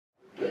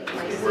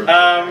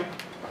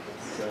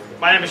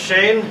My name is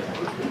Shane.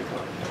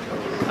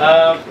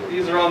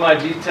 These are all my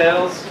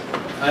details.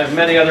 I have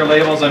many other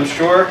labels, I'm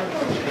sure.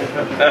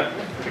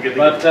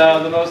 But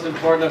the most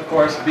important, of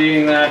course,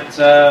 being that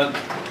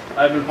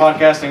I've been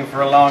podcasting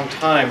for a long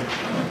time.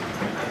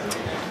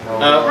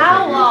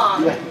 How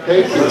long?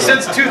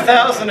 Since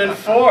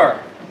 2004.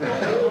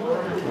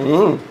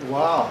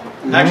 Wow.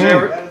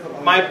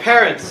 Actually, my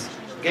parents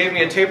gave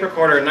me a tape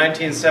recorder in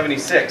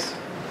 1976.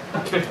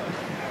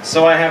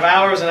 So I have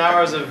hours and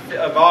hours of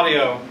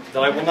audio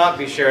that I will not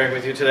be sharing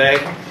with you today.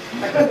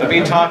 Of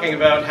me talking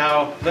about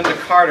how Linda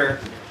Carter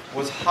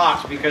was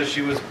hot because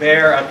she was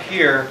bare up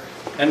here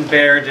and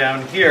bare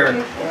down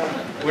here.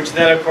 Which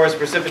then, of course,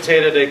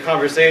 precipitated a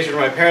conversation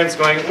with my parents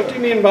going, "What do you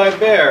mean by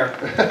bare?"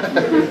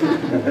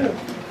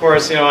 Of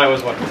course, you know, I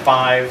was, what,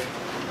 5?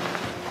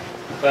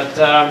 But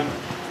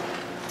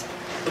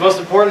the most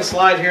important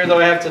slide here that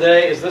I have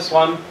today is this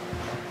one.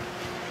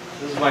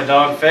 This is my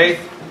dog, Faith.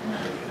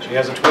 She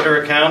has a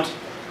Twitter account,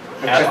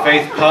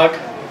 @FaithPug.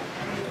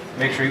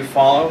 Make sure you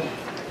follow.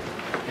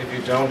 If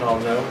you don't, I'll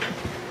know.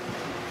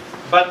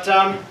 But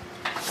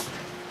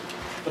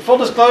the full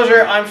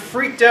disclosure, I'm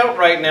freaked out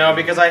right now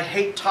because I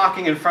hate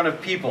talking in front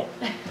of people.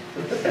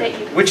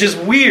 Which is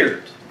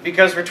weird,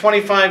 because for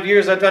 25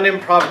 years I've done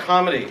improv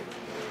comedy.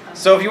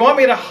 So if you want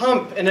me to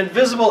hump an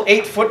invisible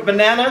 8-foot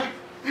banana,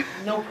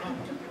 no problem.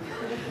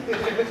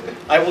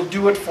 I will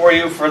do it for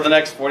you for the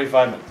next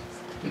 45 minutes.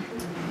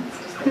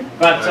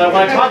 But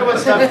when I talk about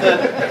stuff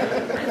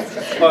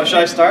that... Oh, should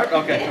I start?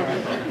 Okay.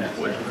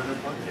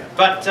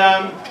 But,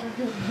 yeah,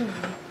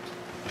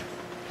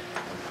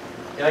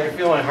 I can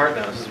feel my heart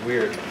now. This is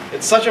weird.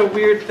 It's such a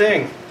weird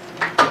thing.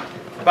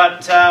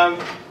 But,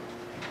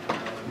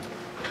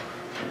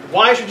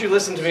 why should you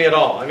listen to me at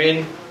all? I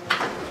mean,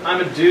 I'm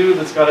a dude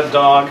that's got a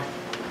dog.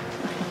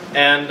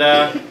 And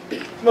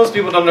most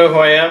people don't know who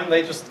I am.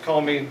 They just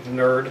call me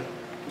nerd.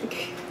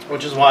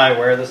 Which is why I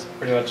wear this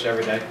pretty much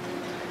every day.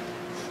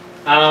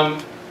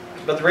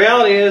 But the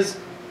reality is,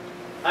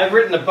 I've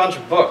written a bunch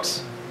of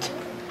books.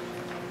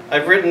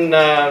 I've written,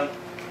 I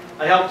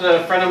helped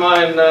a friend of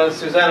mine,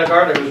 Susanna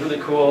Gardner, who's really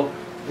cool.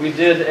 We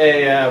did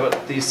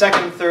the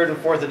 2nd, 3rd, and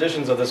 4th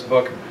editions of this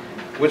book,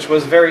 which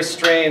was very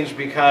strange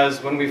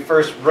because when we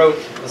first wrote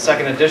the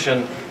 2nd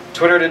edition,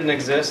 Twitter didn't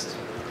exist,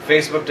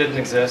 Facebook didn't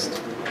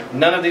exist,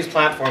 none of these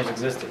platforms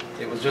existed.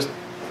 It was just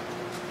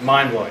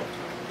mind-blowing.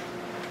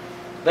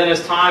 Then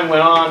as time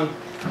went on,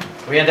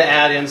 we had to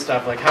add in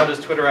stuff like how does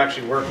Twitter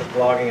actually work with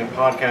blogging and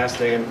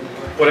podcasting and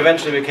what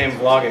eventually became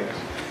vlogging.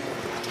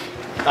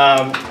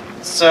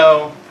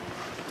 So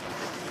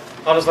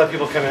I'll just let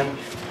people come in.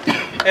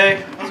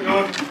 Hey, how's it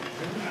going?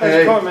 How's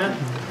it going, man?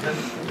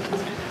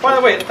 By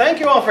the way, thank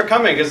you all for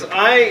coming, because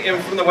I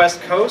am from the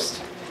West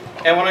Coast,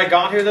 and when I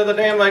got here the other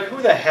day, I'm like,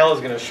 who the hell is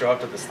going to show up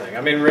to this thing?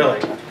 I mean, really.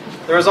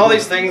 There was all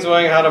these things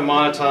going, how to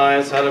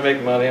monetize, how to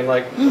make money. I'm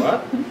like,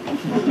 what?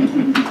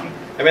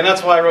 I mean,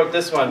 that's why I wrote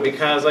this one,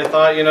 because I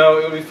thought, you know,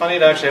 it would be funny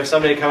to actually have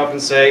somebody come up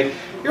and say,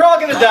 you're all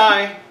going to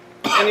die,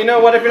 and you know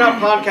what, if you're not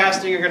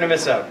podcasting, you're going to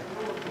miss out.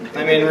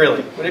 I mean,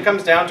 really, when it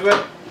comes down to it,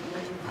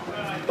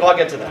 but I'll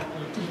get to that.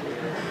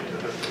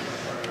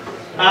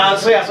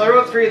 So I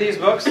wrote 3 of these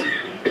books,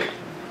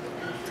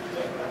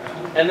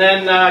 and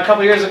then a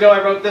couple years ago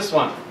I wrote this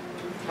one,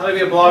 How to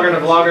Be a Blogger and a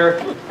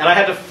Vlogger, and I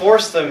had to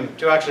force them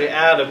to actually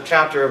add a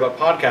chapter about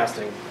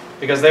podcasting,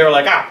 because they were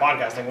like,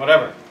 podcasting,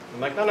 whatever.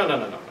 I'm like, no.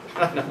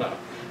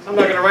 I'm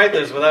not going to write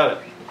this without it.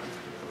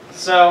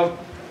 So,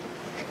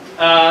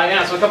 so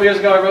a couple years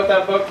ago I wrote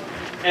that book,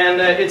 and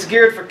it's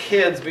geared for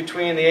kids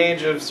between the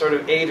age of sort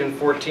of 8 and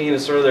 14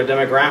 is sort of their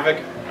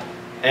demographic.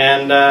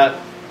 And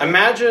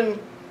imagine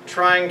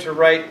trying to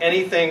write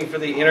anything for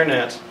the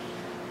internet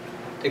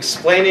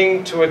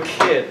explaining to a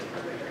kid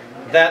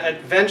that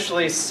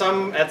eventually,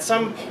 at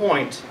some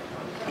point,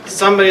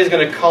 somebody's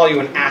going to call you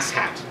an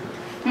asshat.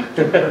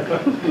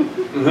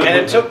 And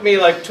it took me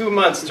like 2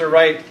 months to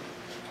write,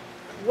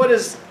 what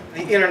is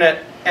the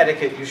internet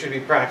etiquette you should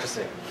be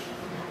practicing?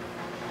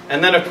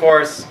 And then, of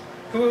course,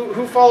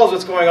 who follows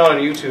what's going on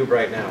YouTube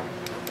right now?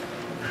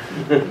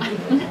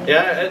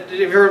 Yeah, have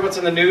you heard what's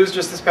in the news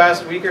just this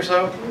past week or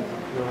so?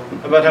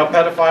 About how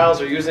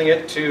pedophiles are using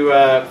it to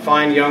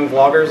find young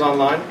vloggers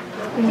online?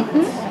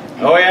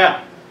 Oh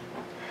yeah.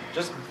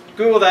 Just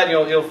Google that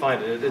and you'll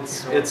find it.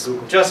 It's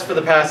just for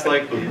the past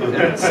like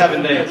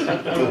 7 days.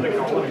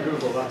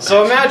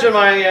 So imagine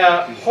my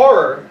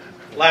horror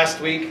last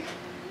week,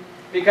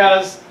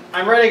 because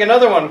I'm writing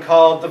another one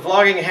called The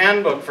Vlogging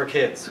Handbook for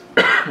Kids.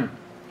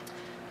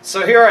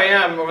 So here I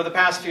am over the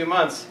past few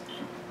months,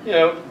 you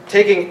know,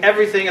 taking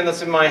everything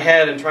that's in my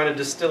head and trying to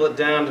distill it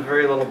down to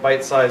very little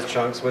bite-sized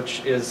chunks,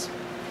 which is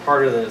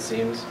harder than it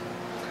seems.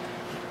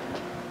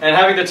 And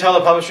having to tell the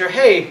publisher,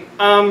 hey,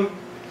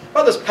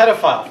 about this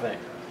pedophile thing,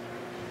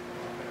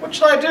 what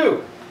should I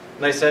do?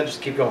 And they said,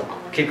 just keep going,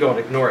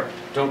 ignore it,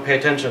 don't pay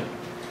attention.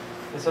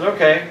 I said,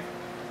 okay,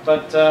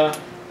 but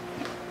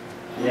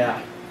yeah.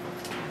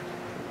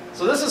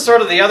 So this is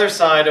sort of the other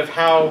side of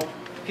how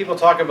people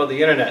talk about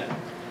the internet.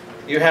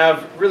 You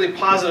have really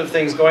positive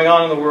things going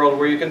on in the world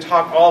where you can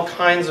talk all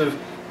kinds of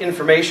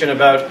information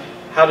about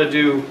how to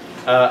do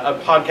a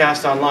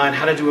podcast online,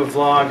 how to do a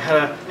vlog,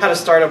 how to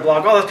start a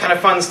blog, all that kind of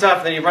fun stuff.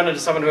 And then you run into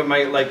someone who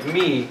might, like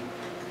me,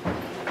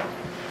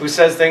 who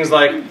says things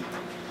like,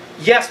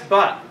 yes,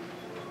 but.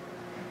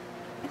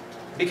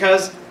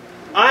 Because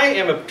I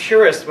am a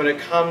purist when it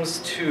comes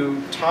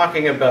to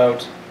talking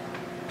about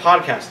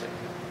podcasting.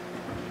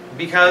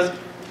 Because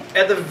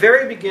at the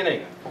very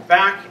beginning,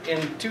 back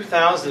in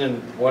 2000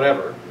 and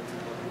whatever,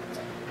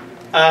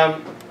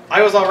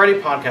 I was already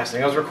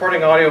podcasting. I was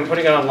recording audio and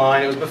putting it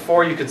online. It was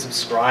before you could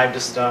subscribe to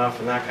stuff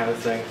and that kind of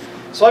thing.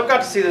 So I've got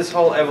to see this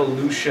whole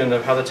evolution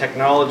of how the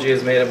technology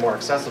has made it more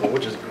accessible,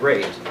 which is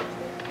great.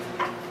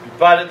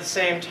 But at the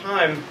same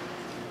time,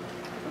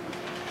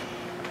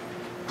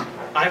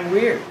 I'm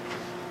weird.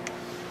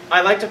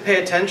 I like to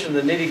pay attention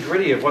to the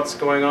nitty-gritty of what's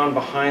going on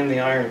behind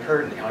the Iron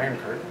Curtain. The Iron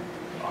Curtain?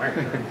 Iron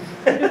Curtain.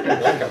 Where did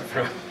that come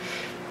from?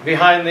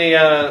 Behind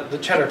the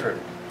Cheddar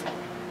Curtain.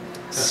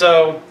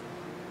 So,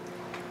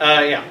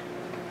 yeah.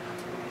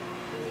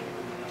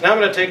 Now I'm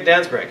going to take a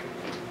dance break.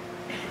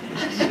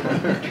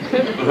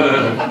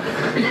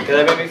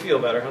 That made me feel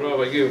better. I don't know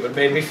about you, but it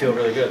made me feel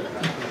really good.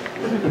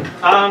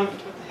 What the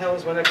hell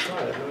is my next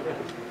slide? I have no idea.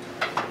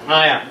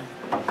 Ah, yeah.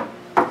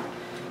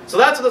 So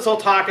that's what this whole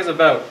talk is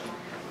about.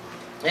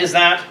 Is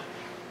that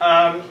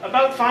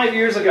about 5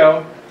 years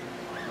ago,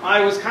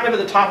 I was kind of at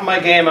the top of my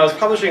game. I was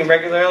publishing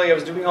regularly. I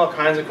was doing all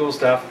kinds of cool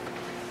stuff.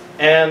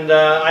 And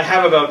I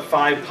have about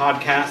 5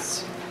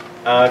 podcasts.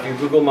 If you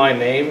Google my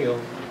name,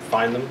 you'll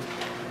find them.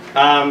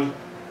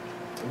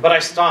 But I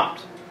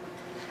stopped.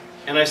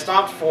 And I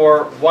stopped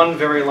for one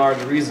very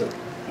large reason.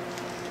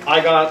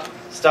 I got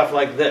stuff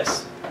like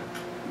this.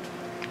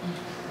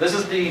 This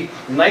is the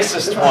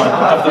nicest one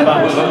of the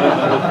bunch.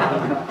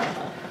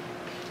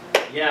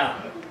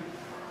 Yeah.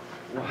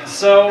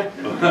 So,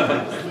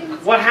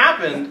 what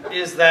happened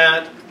is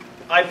that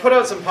I put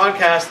out some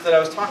podcasts that I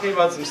was talking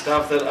about some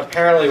stuff that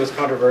apparently was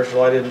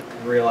controversial. I didn't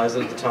realize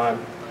it at the time.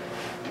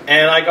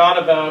 And I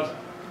got about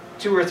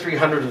 200 or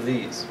 300 of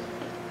these.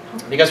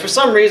 Because for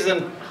some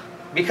reason,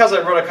 because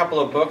I wrote a couple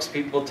of books,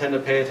 people tend to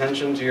pay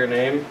attention to your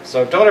name.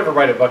 So don't ever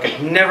write a book. I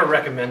never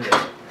recommend it.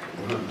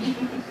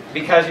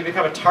 Because you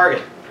become a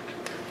target.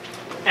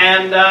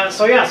 And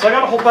so yeah, so I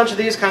got a whole bunch of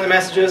these kind of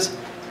messages.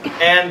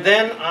 And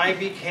then I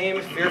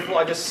became fearful.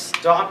 I just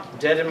stopped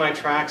dead in my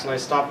tracks and I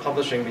stopped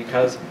publishing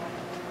because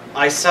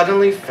I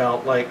suddenly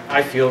felt like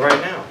I feel right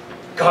now.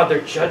 God,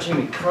 they're judging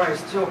me.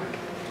 Christ, oh,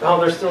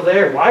 they're still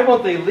there. Why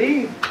won't they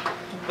leave?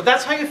 But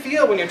that's how you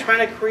feel when you're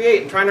trying to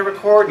create and trying to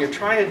record and you're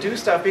trying to do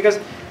stuff. Because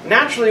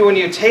naturally when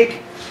you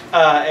take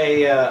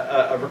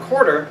a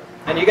recorder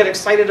and you get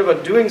excited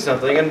about doing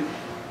something, and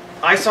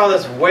I saw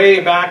this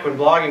way back when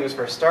blogging was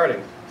first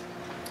starting,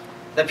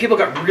 that people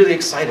got really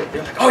excited.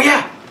 They're like, oh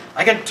yeah,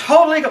 I can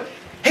totally go,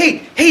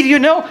 hey, do you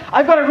know,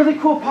 I've got a really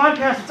cool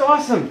podcast, it's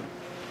awesome.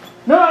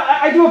 No,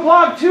 I do a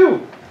blog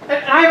too.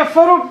 And I have a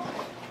photo,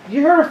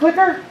 you heard of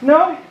Flickr?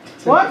 No?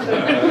 What?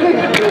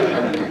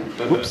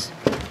 Whoops.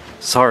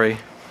 Sorry.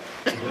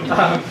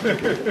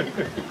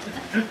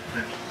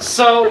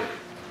 So,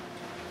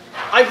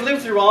 I've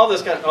lived through all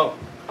this kind of, oh,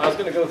 I was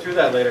going to go through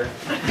that later.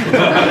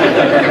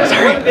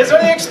 Sorry, is there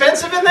anything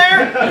expensive in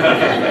there?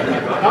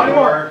 Not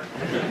anymore.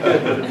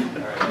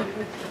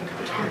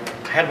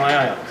 I had my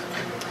eye on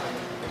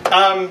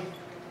it.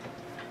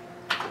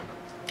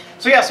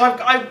 So yeah, so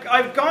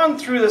I've gone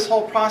through this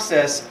whole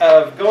process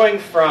of going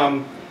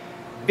from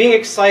being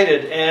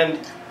excited, and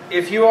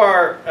if you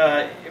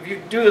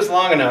do this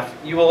long enough,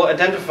 you will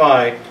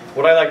identify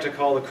what I like to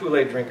call the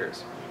Kool-Aid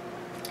drinkers.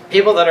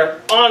 People that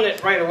are on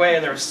it right away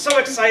and they're so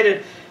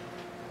excited,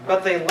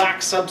 but they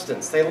lack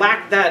substance. They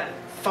lack that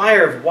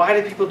fire of why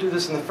do people do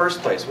this in the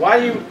first place? Why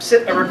do you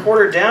sit a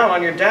recorder down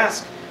on your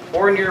desk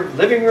or in your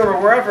living room or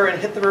wherever and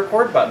hit the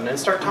record button and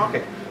start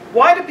talking?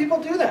 Why do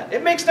people do that?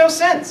 It makes no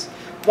sense.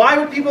 Why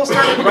would people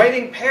start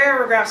writing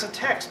paragraphs of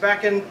text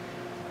back in,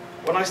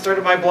 when I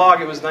started my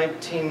blog, it was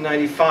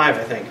 1995,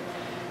 I think.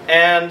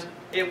 And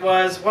it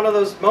was one of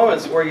those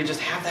moments where you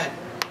just have that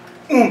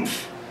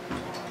oomph.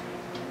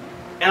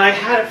 And I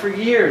had it for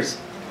years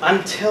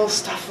until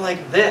stuff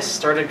like this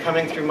started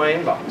coming through my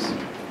inbox.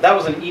 That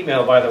was an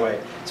email, by the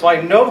way. So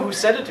I know who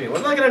sent it to me. It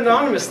wasn't like an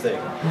anonymous thing.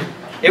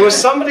 It was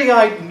somebody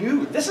I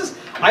knew.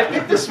 I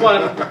picked this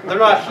one. They're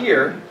not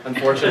here,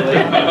 unfortunately.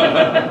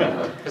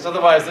 Because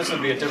otherwise this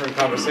would be a different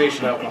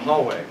conversation out in the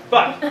hallway.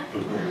 But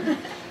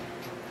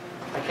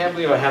I can't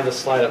believe I have this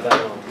slide up that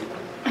long.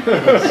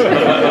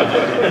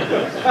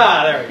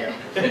 There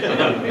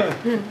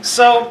we go.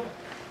 So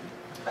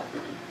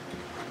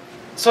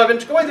I've been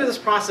going through this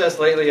process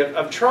lately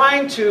of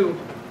trying to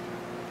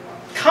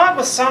come up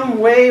with some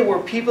way where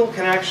people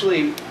can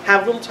actually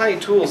have little tiny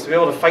tools to be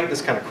able to fight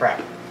this kind of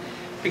crap.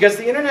 Because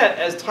the internet,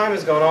 as time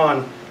has gone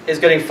on, is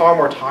getting far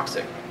more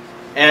toxic.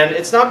 And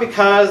it's not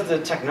because the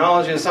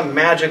technology is some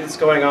magic that's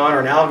going on or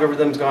an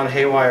algorithm's gone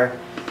haywire.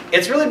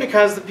 It's really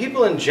because the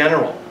people in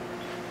general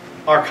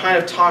are kind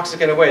of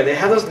toxic in a way. They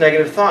have those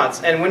negative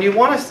thoughts. And when you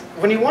want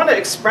to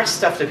express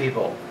stuff to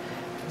people,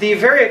 the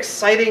very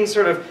exciting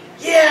sort of,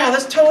 yeah,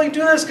 let's totally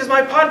do this because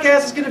my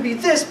podcast is going to be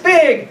this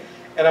big.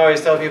 And I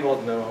always tell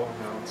people, no,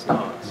 it's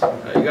not.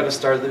 You got to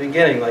start at the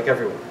beginning like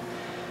everyone.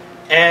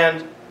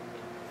 And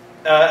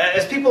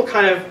as people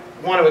kind of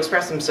want to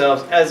express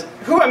themselves,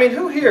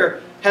 who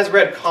here has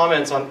read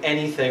comments on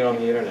anything on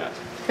the internet?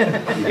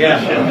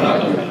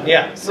 Yeah.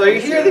 Yeah. So you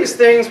hear these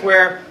things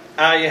where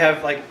you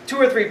have like 2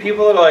 or 3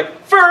 people that are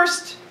like,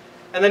 first,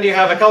 and then you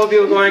have a couple of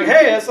people going,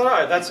 hey, that's all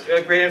right, that's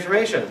great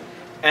information.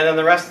 And then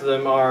the rest of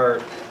them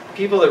are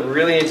people that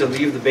really need to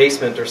leave the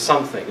basement or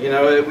something. You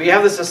know, we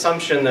have this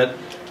assumption that,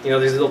 you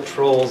know, these little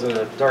trolls in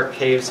a dark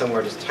cave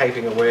somewhere just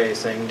typing away,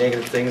 saying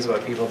negative things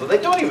about people that they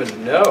don't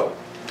even know.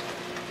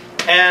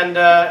 And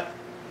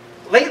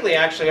lately,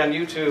 actually, on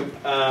YouTube,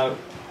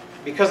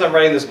 because I'm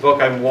writing this book,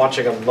 I'm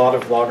watching a lot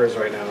of vloggers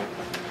right now.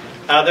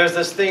 There's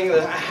this thing, a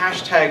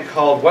hashtag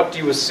called, "What do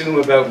you assume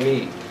about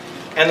me?"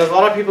 And there's a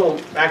lot of people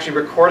actually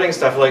recording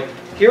stuff like,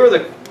 here are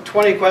the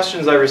 20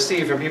 questions I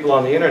received from people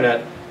on the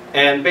internet,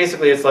 and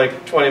basically it's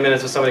like 20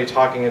 minutes of somebody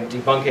talking and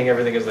debunking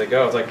everything as they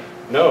go. It's like,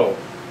 no.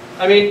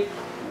 I mean,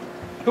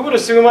 who would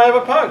assume I have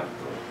a pug?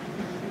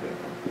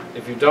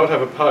 If you don't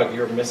have a pug,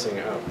 you're missing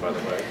out, by the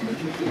way.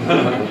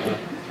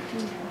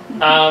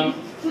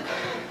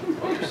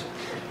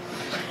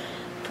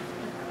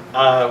 Well,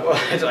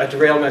 I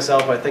derailed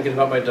myself by thinking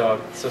about my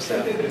dog. It's so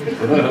sad.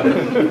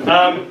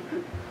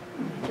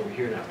 Over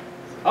here now.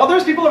 Oh,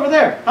 there's people over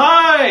there.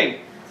 Hi!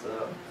 What's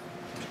up?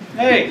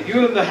 Hey,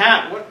 you in the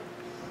hat.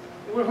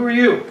 Who are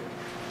you?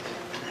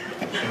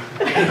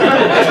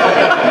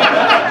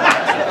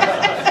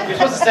 You're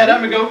supposed to stand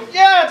up and go,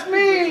 yeah, it's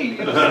me!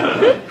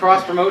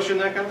 Cross promotion,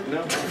 that kind of,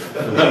 no?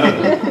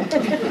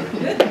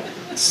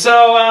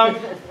 So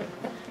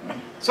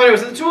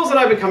anyways, the tools that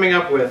I've been coming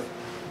up with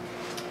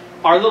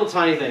are little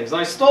tiny things. And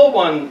I stole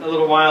one a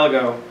little while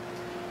ago,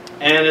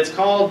 and it's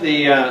called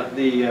the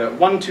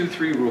 1, 2,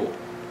 3 rule.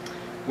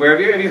 Where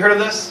have you heard of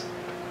this?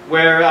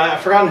 Where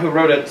I've forgotten who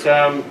wrote it.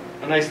 A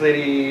nice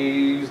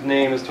lady whose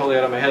name is totally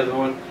out of my head at the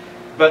moment,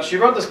 but she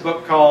wrote this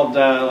book called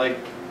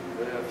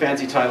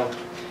fancy title.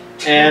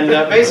 And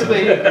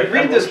basically, you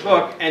read this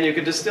book and you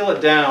could distill it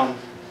down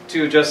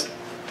to just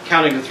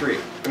counting to 3.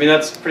 I mean,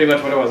 that's pretty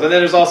much what it was. And then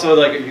there's also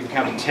like you can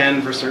count to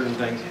 10 for certain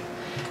things.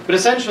 But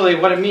essentially,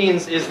 what it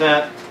means is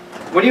that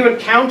when you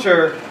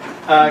encounter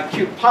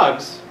cute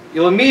pugs,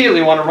 you'll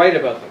immediately want to write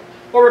about them,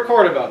 or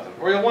record about them,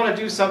 or you'll want to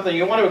do something.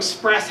 You'll want to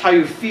express how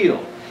you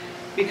feel,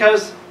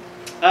 because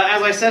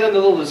as I said in the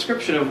little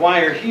description of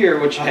why you're here,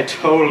 which I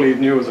totally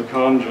knew was a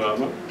con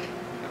job. Wow,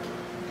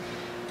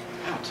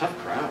 tough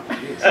crowd.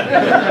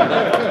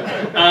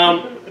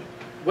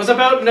 Was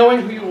about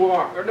knowing who you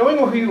are, or knowing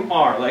who you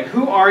are. Like,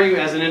 who are you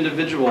as an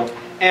individual?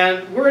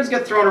 And words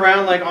get thrown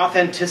around like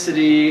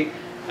authenticity.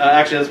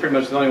 Actually, that's pretty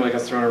much the only one that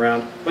gets thrown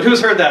around. But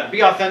who's heard that?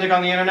 Be authentic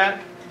on the internet?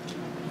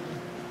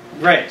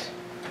 Great.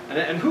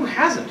 And who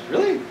hasn't?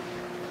 Really?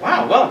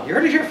 Wow, well, you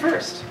heard it here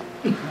first.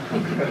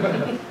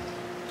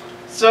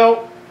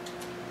 So,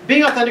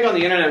 being authentic on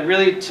the internet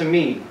really, to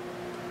me,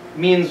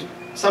 means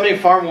something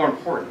far more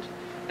important.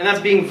 And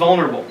that's being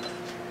vulnerable.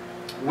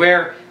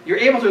 Where you're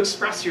able to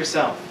express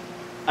yourself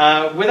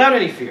without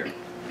any fear.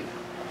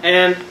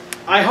 And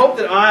I hope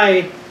that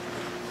I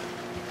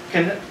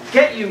can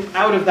get you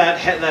out of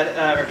that,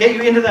 or get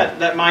you into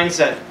that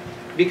mindset,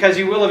 because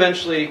you will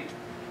eventually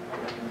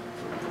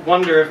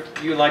wonder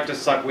if you like to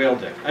suck whale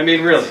dick. I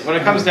mean, really, when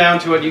it comes down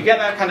to it, you get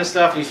that kind of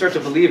stuff and you start to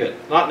believe it.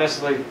 Not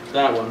necessarily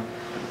that one,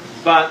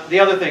 but the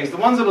other things, the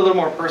ones that are a little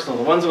more personal,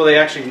 the ones where they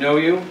actually know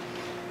you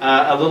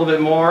a little bit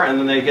more, and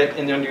then they get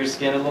under your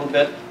skin a little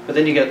bit, but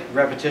then you get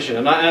repetition.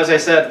 And as I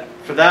said,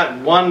 for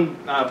that one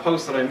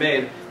post that I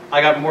made,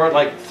 I got more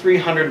like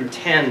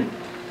 310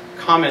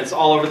 comments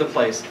all over the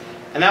place.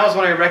 And that was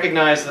when I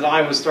recognized that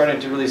I was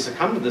starting to really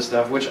succumb to this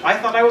stuff, which I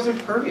thought I was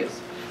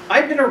impervious.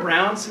 I'd been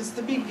around since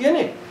the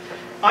beginning.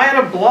 I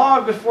had a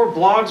blog before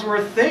blogs were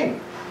a thing.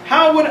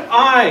 How would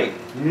I,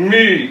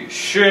 me,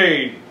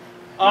 Shane,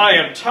 I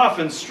am tough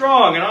and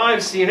strong and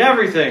I've seen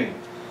everything.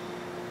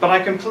 But I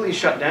completely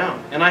shut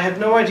down, and I had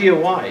no idea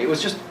why. It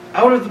was just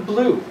out of the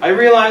blue. I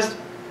realized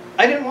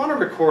I didn't want to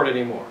record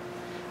anymore.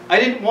 I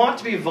didn't want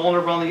to be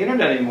vulnerable on the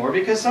internet anymore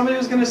because somebody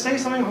was going to say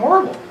something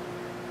horrible.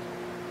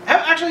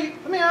 Actually,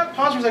 let me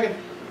pause for a second.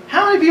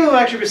 How many people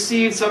have actually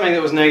received something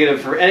that was negative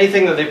for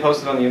anything that they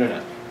posted on the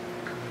internet?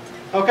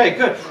 Okay,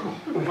 good.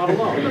 I'm not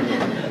alone.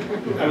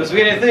 I was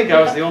beginning to think I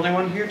was the only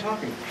one here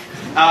talking.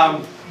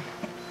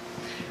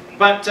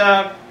 But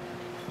the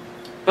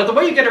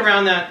way you get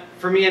around that,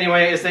 for me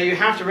anyway, is that you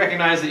have to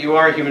recognize that you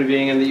are a human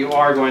being and that you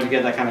are going to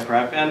get that kind of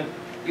crap, and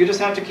you just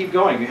have to keep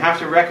going. You have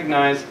to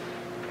recognize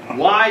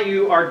why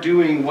you are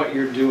doing what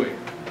you're doing.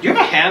 Do you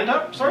have a hand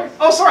up? Sorry?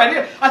 Oh,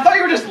 sorry. I thought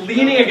you were just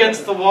leaning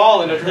against the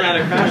wall in a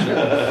dramatic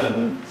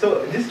fashion.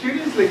 So, just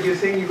curious, like you're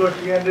saying you got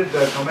 300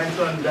 comments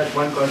on that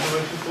one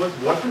controversial post.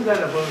 What was that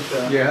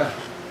about? Yeah.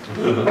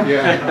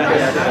 Yeah.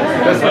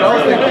 That's what I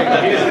was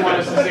thinking. He doesn't want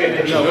us to say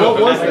that. No,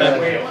 what was that?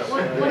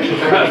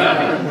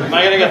 Am I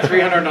going to get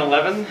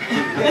 311?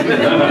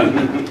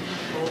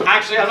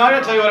 Actually, I'm not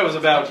going to tell you what it was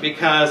about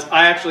because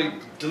I actually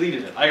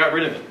deleted it. I got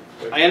rid of it.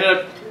 I ended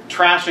up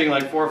trashing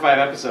like 4 or 5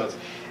 episodes.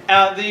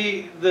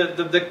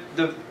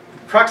 The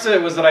crux of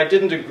it was that I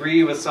didn't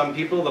agree with some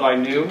people that I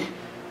knew,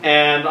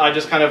 and I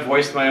just kind of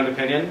voiced my own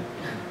opinion,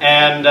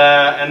 and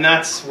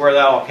that's where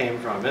that all came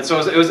from. And so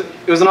it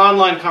was an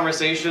online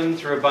conversation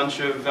through a bunch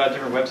of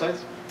different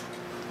websites.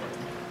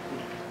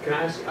 Can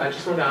I ask? I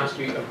just want to ask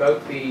you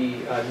about the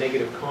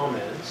negative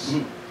comments.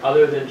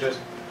 Other than just,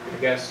 I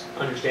guess,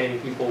 understanding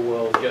people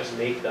will just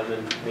make them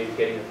and maybe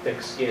getting a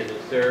thick skin,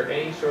 is there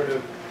any sort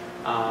of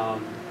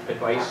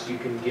advice you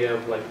can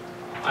give? Like,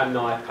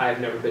 I've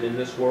never been in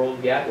this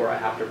world yet where I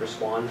have to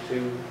respond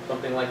to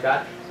something like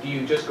that. Do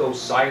you just go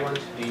silent?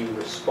 Do you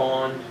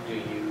respond? Do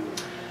you?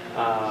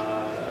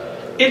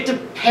 It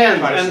depends.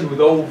 Try to smooth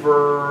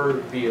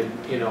over. Be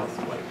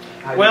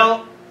like.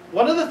 Well.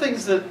 One of the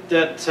things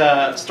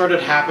that started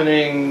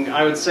happening,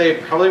 I would say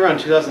probably around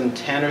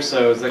 2010 or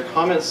so, is that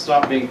comments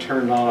stopped being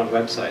turned on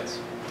websites.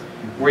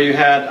 Where you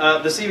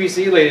had, the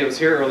CBC lady that was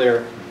here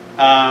earlier,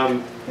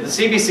 the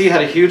CBC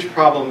had a huge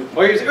problem.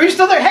 Oh, are you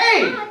still there?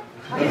 Hey!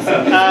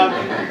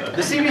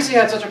 The CBC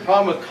had such a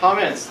problem with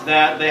comments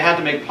that they had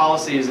to make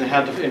policies and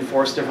had to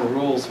enforce different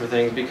rules for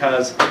things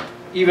because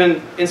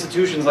even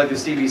institutions like the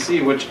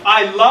CBC, which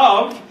I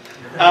love,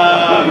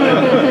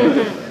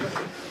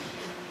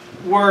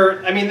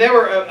 they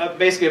were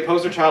basically a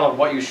poster child of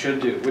what you should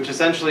do, which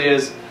essentially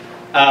is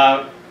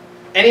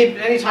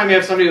anytime you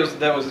have somebody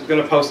that was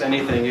going to post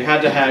anything, you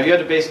had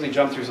to basically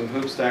jump through some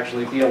hoops to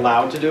actually be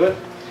allowed to do it.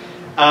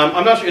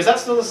 I'm not sure, is that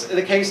still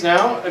the case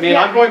now? I mean,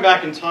 yeah. I'm going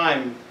back in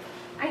time.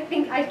 I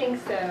think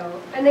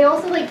so. And they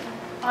also, like,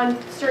 on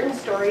certain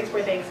stories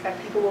where they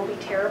expect people will be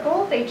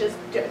terrible, they just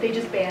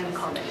ban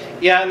commenting.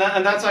 Yeah,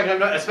 and that's like,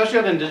 especially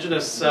on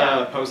Indigenous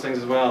postings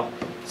as well.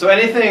 So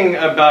anything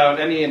about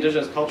any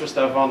Indigenous culture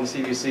stuff on the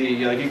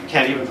CBC, like, you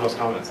can't even post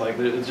comments. Like,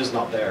 it's just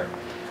not there.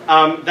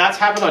 That's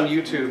happened on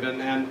YouTube,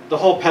 and the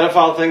whole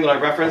pedophile thing that I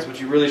referenced, which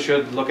you really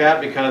should look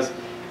at because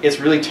it's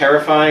really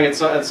terrifying at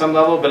some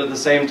level, but at the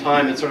same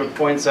time, it sort of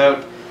points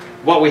out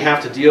what we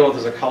have to deal with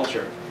as a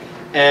culture.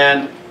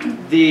 And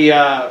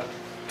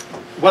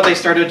what they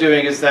started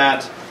doing is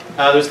that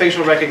there's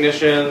facial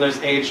recognition, there's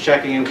age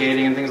checking and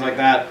gating and things like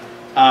that.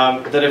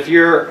 That if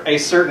you're a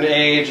certain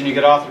age and you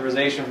get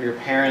authorization from your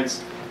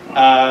parents,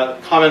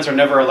 comments are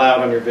never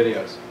allowed on your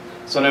videos.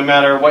 So no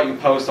matter what you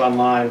post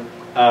online,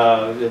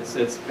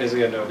 it's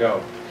basically a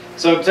no-go.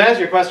 So to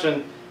answer your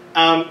question,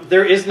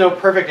 there is no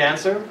perfect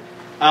answer.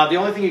 The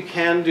only thing you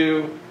can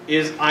do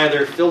is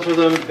either filter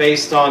them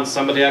based on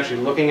somebody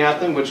actually looking at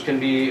them, which can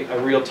be a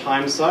real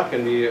time suck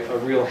and be a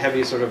real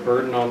heavy sort of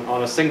burden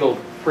on a single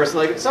person,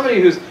 like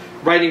somebody who's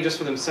writing just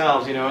for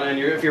themselves, you know. And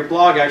if your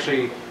blog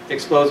actually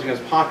explodes,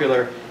 becomes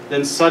popular,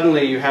 then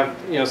suddenly you have,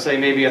 say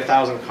maybe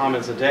 1,000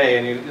 comments a day,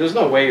 and there's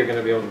no way you're going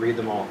to be able to read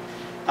them all.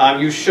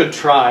 You should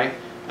try,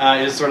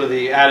 is sort of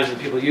the adage that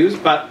people use,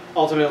 but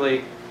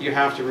ultimately you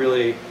have to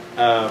really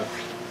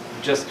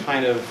just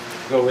kind of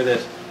go with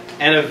it.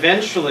 And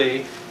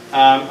eventually,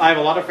 I have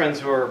a lot of friends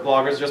who are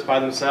bloggers just by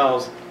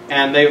themselves,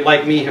 and they,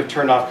 like me, have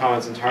turned off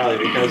comments entirely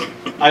because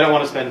I don't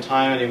want to spend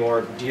time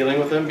anymore dealing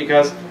with them,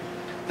 because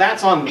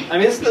that's on,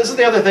 this is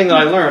the other thing that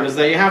I learned, is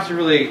that you have to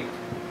really,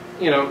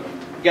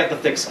 get the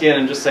thick skin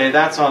and just say,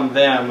 that's on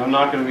them, I'm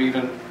not going to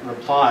even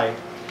reply.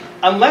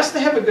 Unless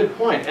they have a good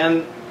point.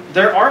 And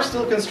there are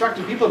still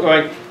constructive people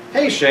going,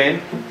 hey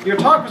Shane, your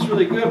talk was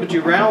really good, but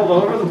you rambled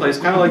all over the place,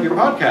 kind of like your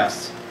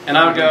podcasts. And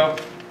I would go,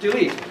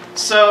 delete.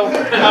 So,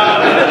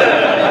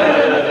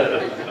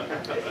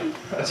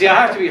 see, I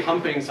have to be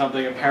humping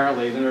something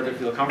apparently in order to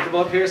feel comfortable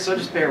up here, so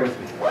just bear with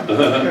me.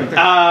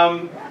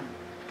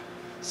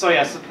 So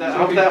yes,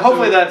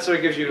 hopefully that sort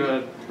of gives you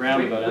a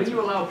roundabout answer. When you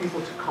allow people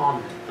to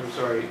comment, I'm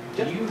sorry,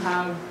 do you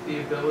have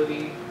the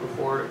ability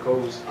before it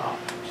goes up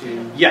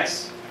to?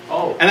 Yes.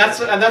 Oh. And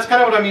that's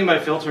kind of what I mean by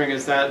filtering,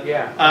 is that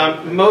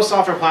most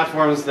software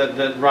platforms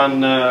that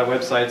run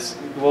websites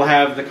will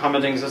have the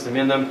commenting system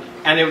in them,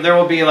 and there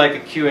will be like a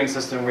queuing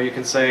system where you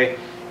can say,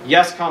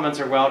 yes, comments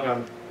are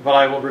welcome, but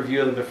I will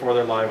review them before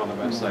they're live on the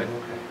website.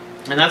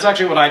 And that's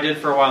actually what I did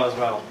for a while as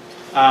well.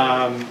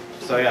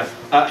 So yeah,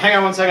 hang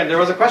on one second. There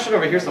was a question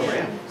over here somewhere.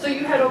 Yeah. So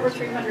you had over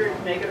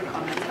 300 negative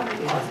comments. How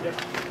many positive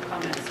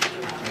comments did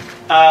you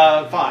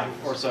have?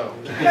 5 or so.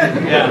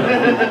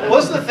 Yeah. Well,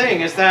 this is the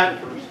thing, is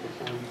that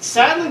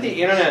sadly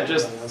the internet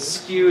just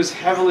skews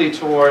heavily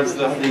towards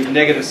the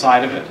negative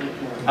side of it.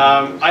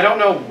 I don't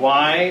know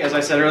why. As I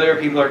said earlier,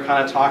 people are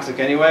kind of toxic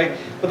anyway.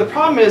 But the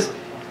problem is,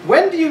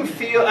 when do you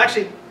feel,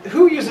 actually,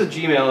 who uses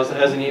Gmail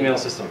as an email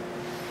system?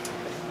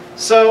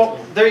 So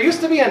there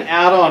used to be an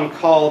add-on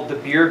called the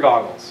beer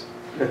goggles.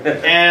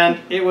 And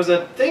it was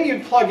a thing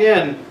you'd plug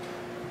in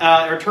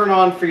or turn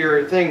on for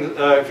your thing,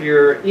 for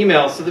your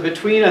email, so that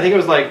between, I think it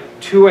was like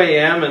 2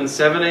 a.m. and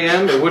 7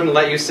 a.m. it wouldn't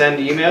let you send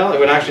email. It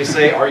would actually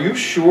say, are you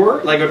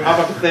sure? Like, it would pop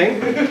up a thing.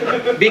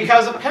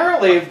 Because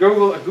apparently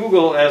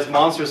Google, as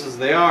monstrous as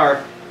they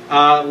are,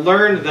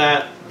 learned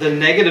that the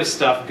negative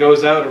stuff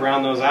goes out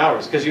around those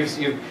hours. Because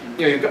you've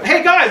You know, you go,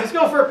 hey guys, let's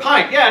go for a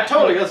pint. Yeah,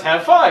 totally, let's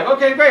have 5.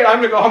 Okay, great, I'm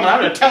gonna go home and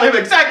I'm gonna tell him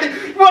exactly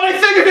what I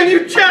think of him,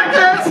 you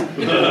jackass!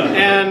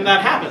 And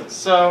that happens.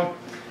 So,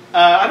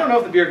 I don't know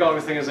if the beer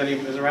goggles thing is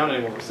around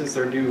anymore since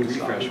their new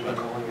refresh, but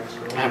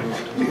I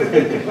haven't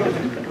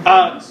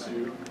looked.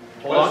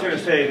 Well, I was going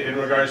to say, in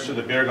regards to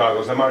the beer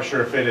goggles, I'm not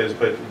sure if it is,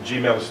 but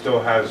Gmail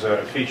still has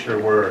a feature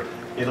where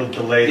it'll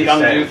delay the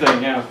undo send.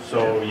 thing, yeah.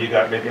 So you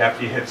got maybe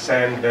after you hit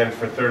send, then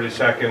for 30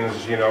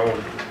 seconds, you know,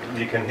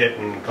 you can hit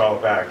and call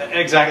it back.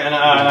 Exactly, and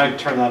I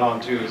turn that on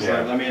too. So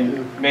Yeah. I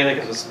mean, mainly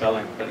because of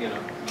spelling, but you know.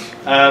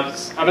 I'm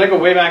gonna go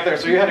way back there.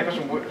 So you had a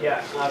question.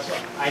 Yeah, so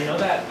I know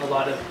that a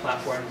lot of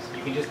platforms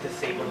you can just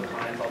disable the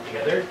comments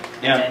altogether,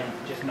 Yeah. and then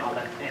just not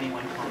let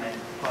anyone comment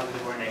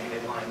positive or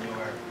negative on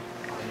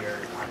your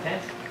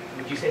content.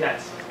 Would you say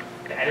that's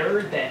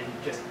better than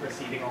just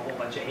receiving a whole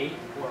bunch of hate,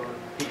 or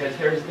because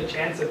there's the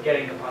chance of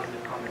getting the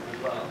positive comments as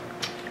well?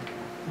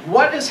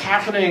 What is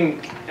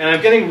happening, and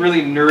I'm getting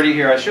really nerdy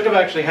here. I should have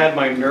actually had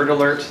my nerd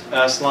alert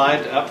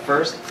slide up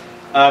first.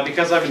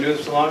 Because I've been doing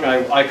this so long,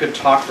 I could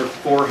talk for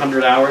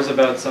 400 hours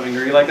about something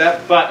nerdy like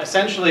that. But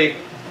essentially,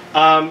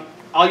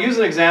 I'll use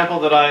an example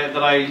that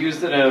I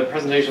used in a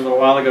presentation a little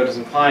while ago to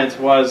some clients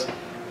was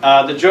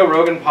the Joe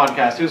Rogan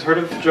podcast. Who's heard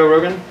of Joe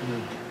Rogan?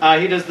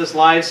 He does this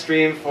live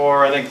stream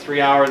for, I think,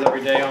 3 hours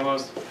every day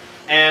almost.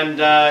 And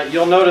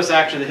you'll notice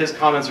actually that his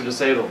comments are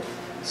disabled.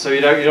 So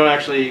you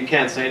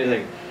can't say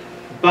anything.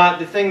 But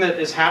the thing that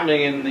is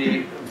happening in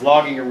the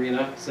vlogging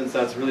arena, since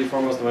that's really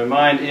foremost in my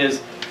mind,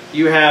 is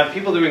you have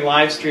people doing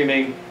live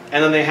streaming,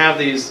 and then they have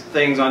these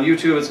things on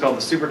YouTube. It's called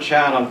the Super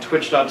Chat. On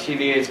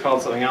Twitch.tv, it's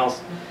called something else.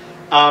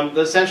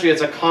 Essentially,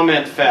 it's a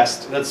comment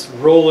fest that's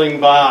rolling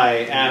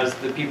by as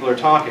the people are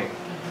talking.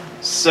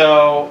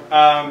 So,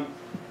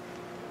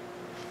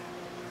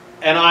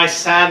 and I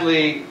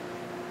sadly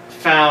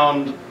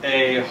found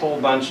a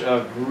whole bunch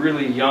of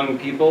really young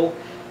people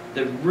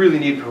that really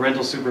need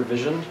parental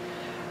supervision.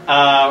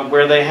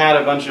 Where they had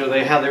a bunch of,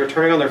 they were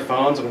turning on their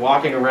phones and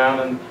walking around,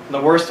 and the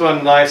worst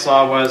one that I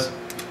saw was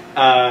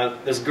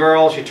this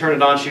girl. She turned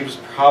it on. She was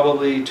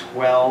probably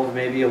 12,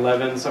 maybe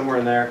 11, somewhere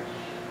in there,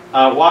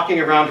 walking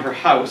around her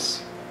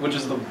house, which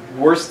is the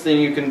worst thing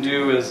you can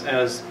do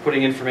as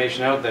putting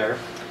information out there,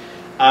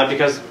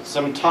 because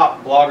some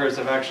top bloggers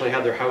have actually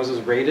had their houses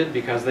raided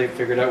because they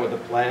figured out what the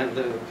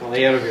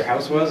layout of your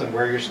house was and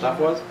where your stuff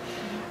was.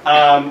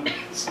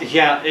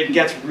 Yeah, it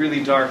gets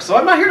really dark. So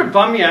I'm not here to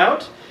bum you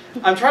out.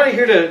 I'm trying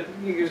to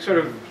sort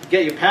of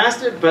get you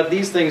past it, but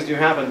these things do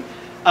happen.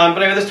 But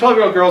anyway, this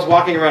 12-year-old girl's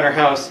walking around her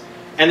house,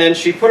 and then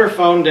she put her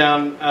phone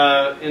down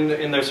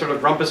in their sort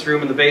of rumpus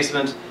room in the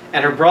basement,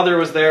 and her brother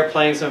was there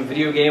playing some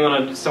video game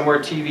on a somewhere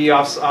TV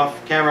off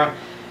camera,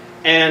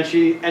 and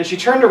she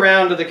turned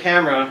around to the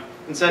camera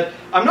and said,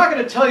 "I'm not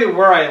going to tell you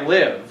where I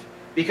live,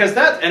 because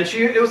that," and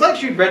it was like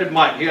she'd read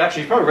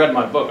she probably read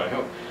my book, I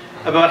hope,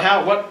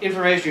 about what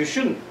information you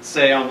shouldn't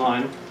say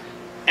online.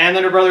 And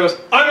then her brother goes,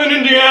 "I'm in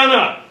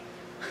Indiana."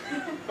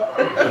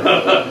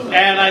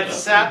 And I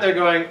sat there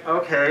going,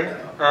 okay,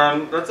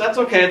 that's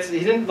okay. He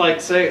didn't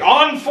like say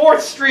on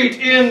 4th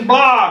Street in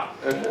blah,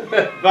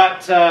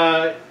 but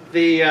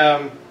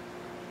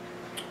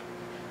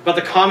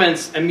the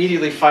comments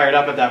immediately fired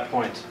up at that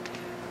point,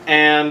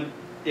 and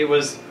it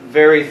was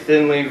very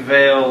thinly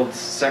veiled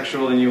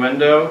sexual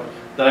innuendo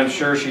that I'm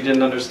sure she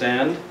didn't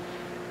understand.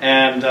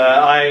 And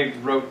I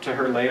wrote to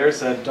her later,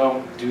 said,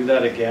 "Don't do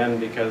that again,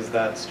 because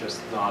that's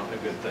just not a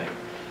good thing."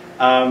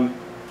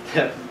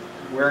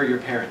 Where are your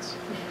parents?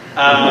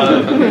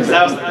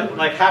 That was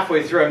like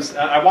halfway through.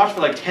 I watched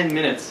for like 10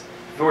 minutes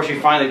before she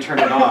finally turned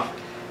it off.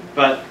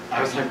 But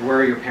I was like, "Where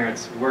are your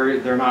parents?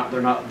 They're not.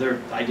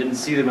 I didn't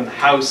see them in the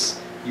house.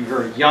 You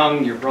were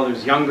young. Your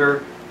brother's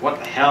younger. What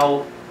the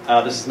hell?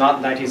 This is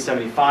not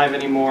 1975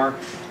 anymore."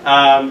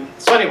 So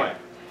anyway,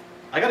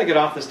 I got to get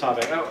off this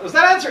topic. Does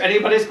that answer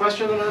anybody's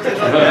question?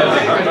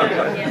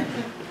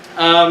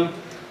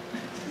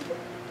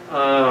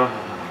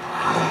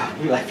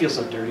 I feel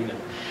so dirty now.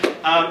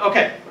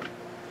 Okay,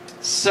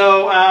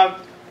 so,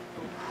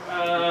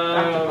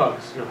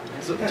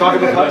 so talk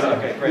about pugs.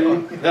 Okay, great.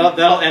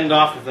 That'll end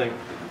off the thing.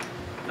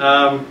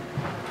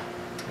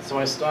 So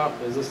I stop.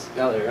 Is this?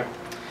 Oh, there you go.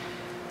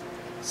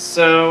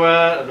 So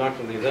I'm not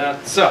going to leave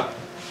that. So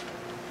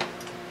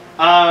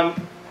a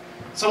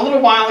little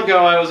while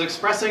ago, I was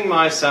expressing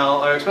my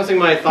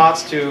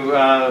thoughts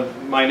to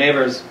my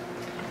neighbors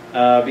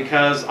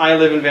because I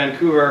live in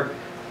Vancouver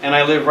and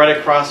I live right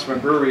across from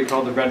a brewery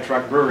called the Red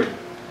Truck Brewery.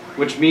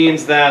 Which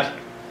means that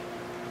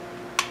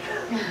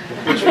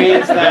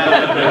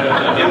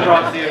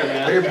improv theater,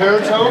 man. Are your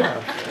parents home?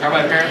 Are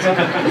my parents home?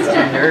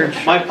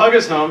 My pug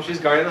is home. She's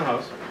guarding the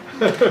house.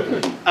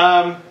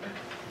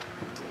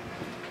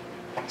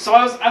 So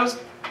I was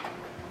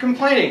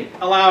complaining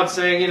aloud,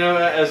 saying,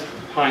 as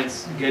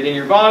pints get in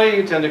your body,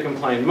 you tend to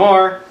complain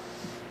more.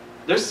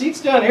 There's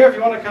seats down here if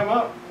you want to come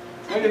up.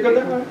 Okay, good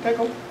there. Okay,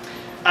 cool.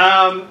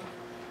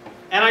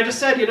 And I just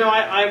said,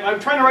 I'm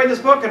trying to write this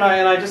book, and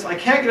I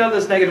can't get out of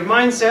this negative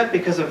mindset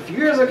because of a few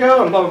years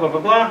ago, and blah, blah, blah,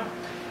 blah, blah.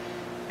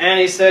 And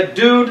he said,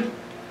 "Dude,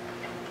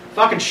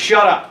 fucking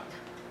shut up."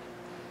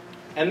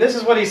 and this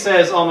is what he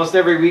says almost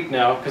every week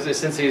now, because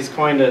since he's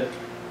coined it,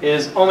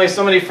 is only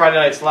so many Friday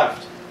nights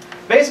left.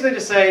 Basically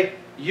to say,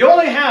 you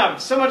only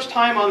have so much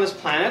time on this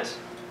planet,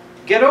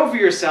 get over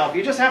yourself,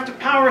 you just have to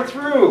power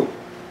through.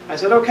 I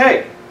said,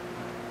 okay.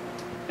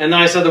 And then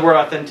I said the word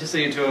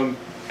authenticity to him,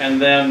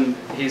 and then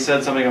he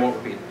said something I won't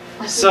repeat.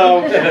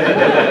 So,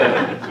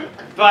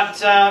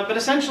 but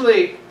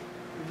essentially,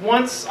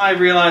 once I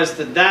realized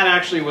that that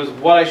actually was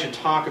what I should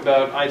talk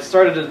about, I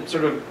started to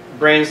sort of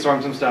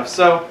brainstorm some stuff.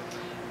 So,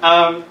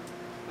 I'm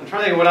trying to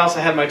think of what else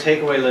I had on my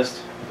takeaway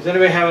list. Does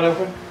anybody have it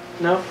open?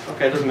 No?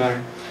 Okay, it doesn't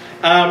matter.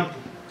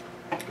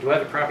 Do I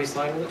have a crappy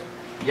slide with it?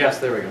 Yes,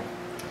 there we go.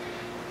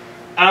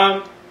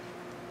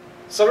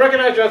 So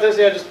recognize your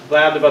authenticity. I just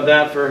blabbed about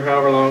that for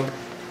however long.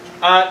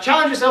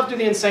 Challenge yourself to do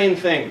the insane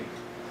thing.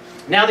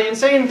 Now the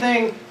insane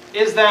thing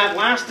is that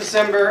last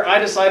December I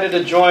decided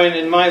to join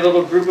in my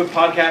little group of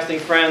podcasting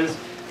friends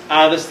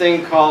this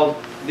thing called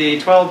the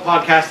 12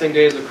 Podcasting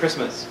Days of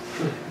Christmas.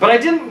 But I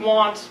didn't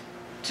want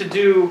to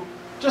do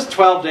just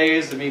 12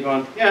 days of me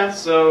going, yeah,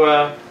 so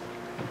I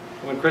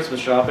went Christmas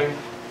shopping.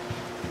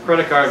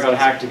 Credit card got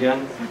hacked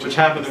again, which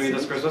happened to me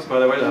this Christmas, by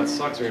the way. That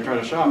sucks when you're trying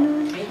to shop.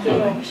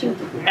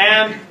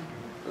 And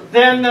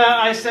then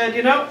I said,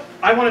 you know,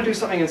 I want to do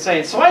something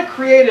insane. So I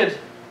created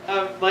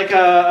like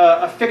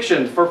a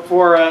fiction for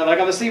like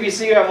on the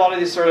CBC, you have a lot of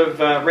these sort of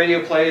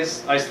radio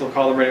plays. I still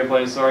call them radio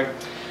plays, sorry.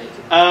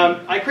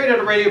 I created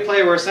a radio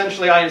play where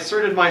essentially I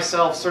inserted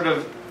myself sort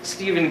of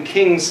Stephen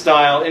King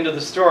style into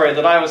the story,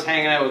 that I was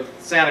hanging out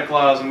with Santa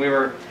Claus and we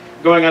were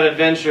going on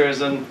adventures,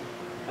 and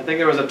I think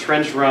there was a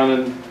trench run,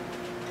 and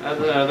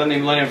then the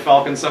Millennium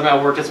Falcon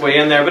somehow worked its way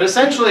in there. But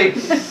essentially,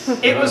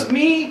 it was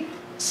me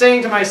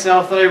saying to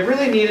myself that I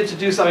really needed to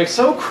do something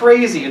so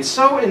crazy and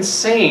so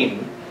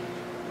insane.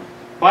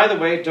 By the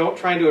way, don't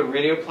try and do a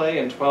radio play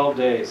in 12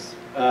 days.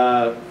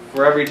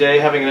 For every day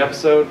having an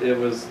episode, it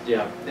was,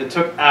 yeah, it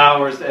took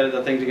hours to edit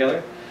that thing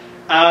together.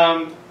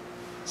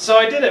 So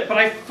I did it, but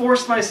I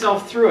forced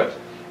myself through it.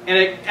 And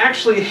it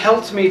actually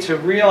helped me to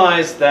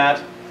realize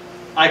that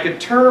I could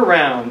turn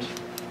around,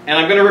 and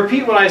I'm going to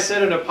repeat what I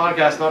said in a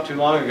podcast not too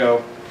long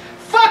ago.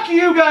 Fuck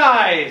you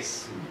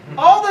guys!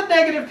 All the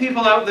negative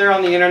people out there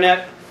on the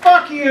internet,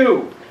 fuck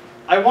you!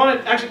 I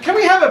wanted, actually, can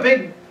we have a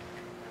big,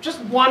 just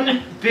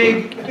one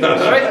big,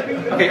 right?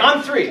 Okay,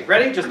 on three.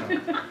 Ready? Just,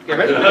 okay,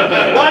 ready?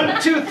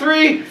 1, 2,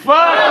 3,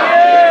 fuck you!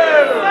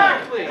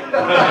 Exactly!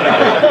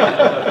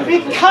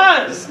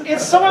 Because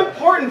it's so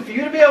important for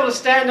you to be able to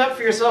stand up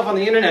for yourself on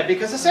the internet,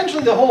 because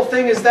essentially the whole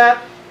thing is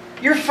that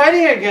you're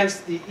fighting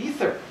against the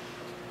ether.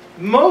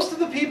 Most of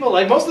the people,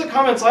 like most of the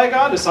comments I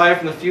got, aside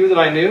from the few that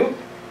I knew,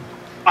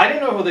 I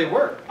didn't know who they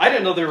were. I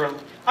didn't know they were.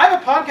 I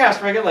have a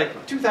podcast where I get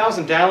like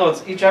 2,000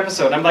 downloads each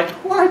episode. And I'm like,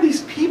 who are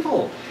these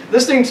people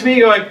listening to me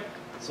going,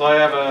 so I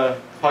have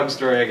a pug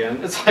story again.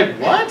 It's like,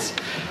 what?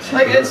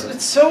 Like,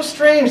 it's so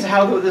strange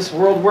how this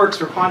world works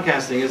for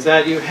podcasting, is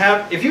that you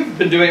have, if you've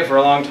been doing it for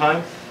a long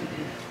time,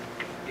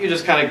 you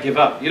just kind of give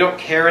up. You don't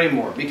care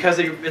anymore, because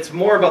it's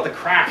more about the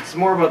craft. It's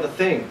more about the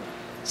thing.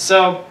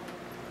 So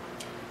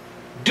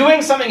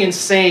doing something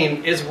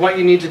insane is what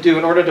you need to do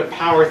in order to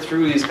power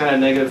through these kind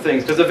of negative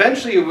things. Because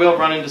eventually you will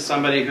run into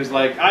somebody who's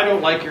like, I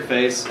don't like your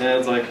face, and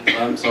it's like,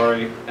 I'm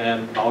sorry,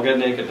 and I'll get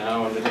naked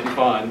now, and it'll be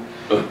fine.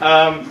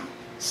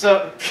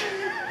 So,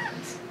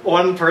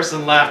 one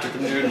person laughed at the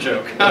nude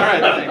joke. All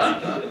right,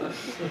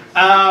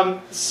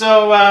 thanks.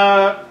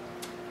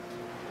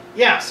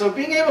 Yeah, so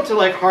being able to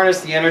like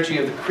harness the energy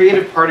of the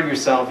creative part of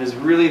yourself is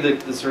really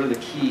the sort of the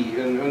key,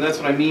 and that's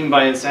what I mean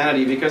by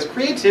insanity, because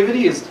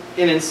creativity is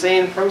an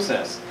insane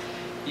process.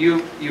 You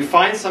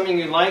find something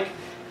you like,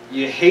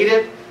 you hate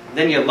it,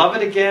 then you love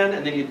it again,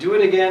 and then you do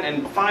it again,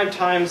 and 5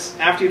 times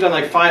after you've done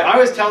like 5, I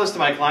always tell this to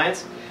my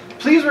clients,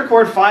 please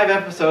record 5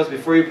 episodes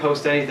before you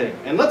post anything,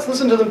 and let's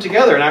listen to them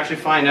together and actually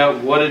find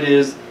out what it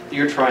is that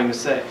you're trying to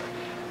say,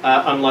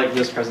 unlike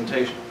this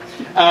presentation.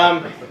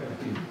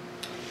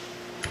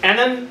 And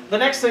then the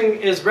next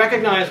thing is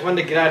recognize when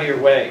to get out of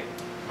your way.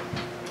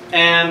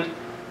 And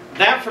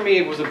that for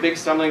me was a big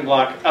stumbling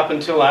block up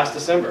until last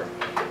December.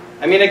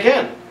 I mean,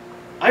 again,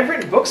 I've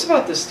written books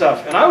about this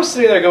stuff, and I was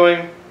sitting there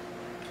going,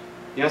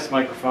 yes,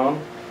 microphone,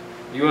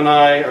 you and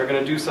I are going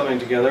to do something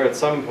together at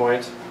some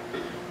point,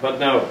 but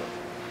no.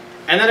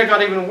 And then it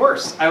got even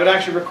worse. I would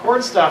actually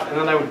record stuff, and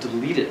then I would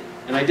delete it.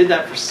 And I did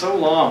that for so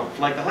long.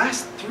 For like the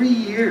last 3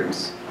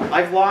 years,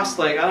 I've lost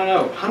like, I don't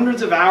know,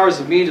 hundreds of hours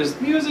of me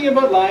just musing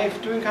about life,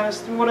 doing kind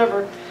of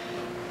whatever,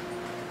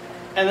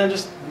 and then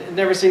just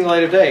never seeing the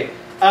light of day.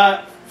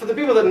 For the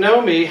people that know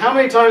me, how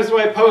many times do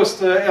I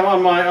post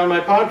on my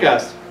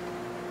podcast?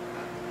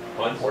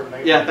 Once.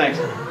 Yeah, thanks.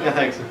 Yeah,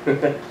 thanks.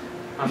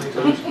 How many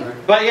times?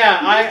 But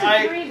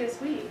yeah, You did 3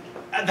 this week.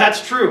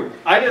 That's true.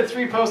 I did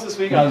 3 posts this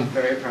week. I was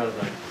very proud of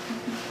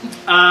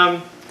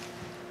that.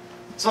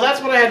 So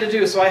that's what I had to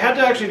do. So I had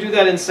to actually do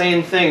that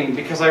insane thing,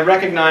 because I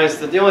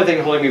recognized that the only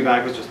thing holding me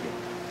back was just me.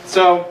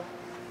 So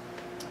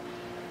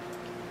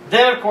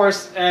then, of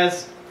course,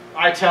 as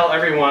I tell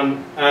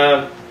everyone,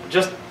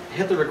 just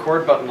hit the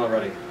record button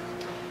already.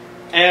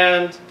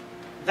 And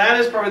that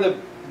is probably the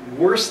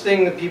worst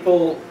thing that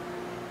people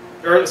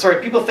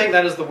think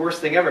that is the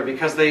worst thing ever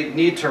because they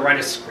need to write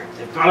a script.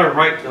 They've got to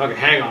write, okay,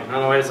 hang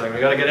on, wait a second, we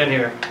got to get in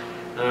here.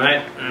 All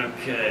right,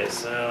 okay,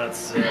 so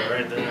let's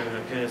right there,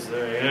 okay, so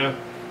there you go.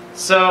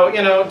 So,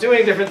 you know,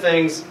 doing different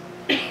things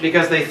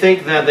because they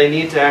think that they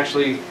need to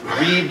actually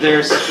read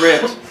their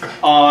script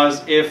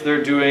as if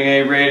they're doing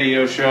a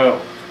radio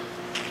show.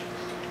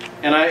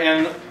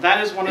 And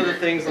that is one of the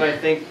things that I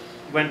think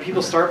when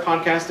people start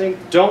podcasting,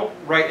 don't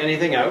write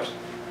anything out.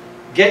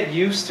 Get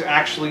used to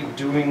actually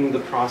doing the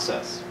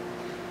process.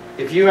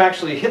 If you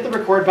actually hit the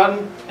record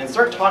button and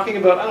start talking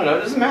about, I don't know,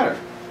 it doesn't matter.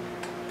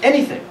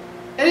 Anything.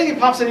 Anything that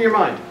pops into your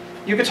mind.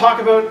 You could talk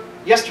about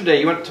yesterday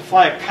you went to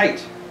fly a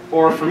kite.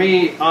 Or for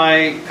me,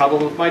 I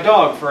cuddled with my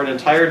dog for an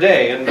entire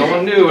day and no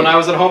one knew and I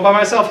was at home by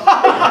myself.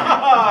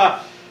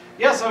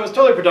 Yes, I was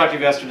totally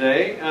productive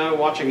yesterday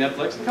watching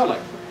Netflix and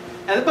cuddling.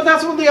 But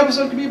that's what the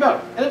episode can be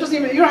about. And it doesn't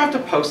even, you don't have to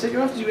post it, you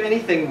don't have to do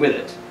anything with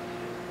it.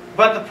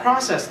 But the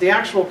process, the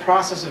actual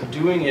process of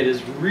doing it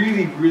is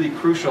really, really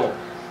crucial.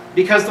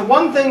 Because the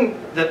one thing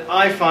that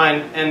I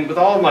find, and with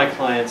all of my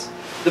clients,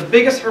 the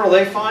biggest hurdle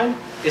they find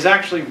is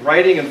actually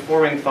writing and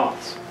forming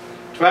thoughts.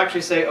 To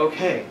actually say,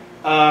 okay,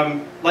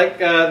 like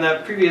in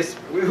that previous,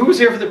 who was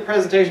here for the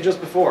presentation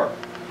just before?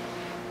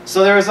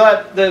 So there was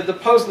that, the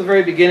post at the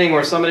very beginning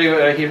where somebody,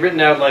 he'd written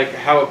out like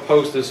how a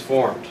post is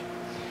formed.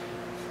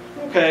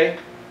 Okay,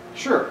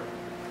 sure.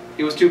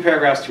 It was 2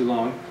 paragraphs too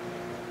long.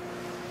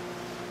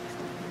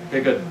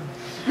 Okay, good.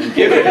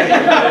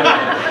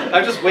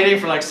 I'm just waiting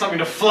for like something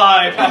to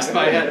fly past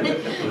my head.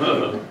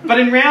 But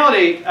in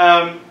reality,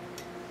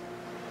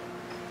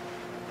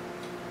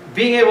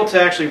 being able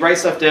to actually write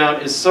stuff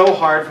down is so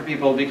hard for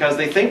people because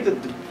they think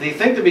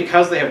that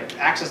because they have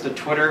access to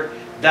Twitter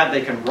that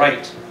they can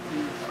write.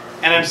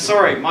 And I'm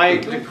sorry, my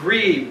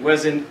degree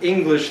was in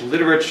English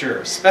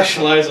literature,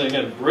 specializing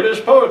in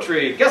British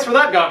poetry. Guess where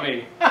that got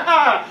me?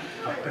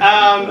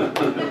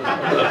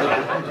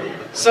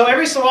 So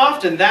every so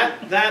often,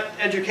 that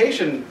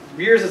education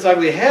rears its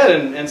ugly head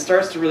and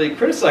starts to really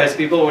criticize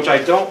people, which I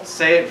don't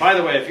say. By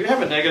the way, if you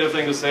have a negative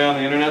thing to say on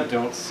the internet,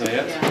 don't say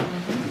it.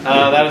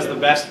 Yeah. That is the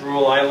best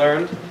rule I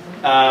learned.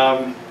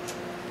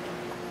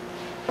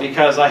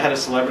 Because I had a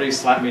celebrity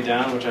slap me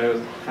down, which I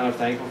was kind of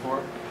thankful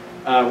for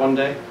one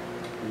day.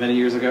 Many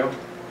years ago.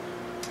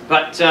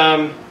 But,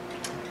 I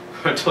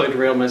totally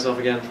derailed myself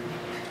again.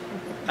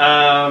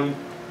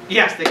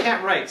 Yes, they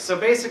can't write. So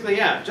basically,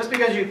 yeah, just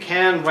because you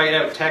can write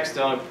out text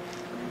on a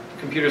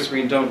computer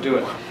screen, don't do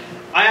it.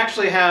 I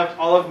actually have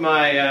all of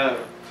my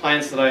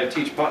clients that I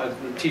teach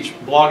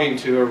blogging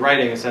to, or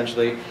writing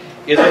essentially,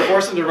 is I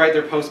force them to write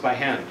their post by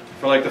hand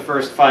for like the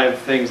first 5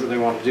 things that they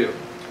want to do.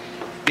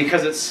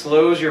 Because it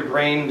slows your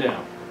brain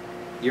down.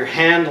 Your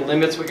hand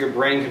limits what your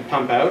brain can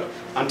pump out.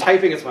 On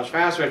typing, it's much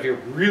faster. If you're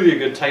really a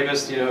good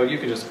typist, you know, you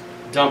can just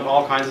dump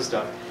all kinds of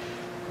stuff.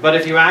 But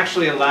if you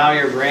actually allow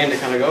your brain to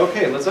kind of go,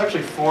 okay, let's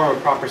actually form a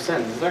proper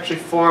sentence. Let's actually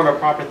form a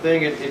proper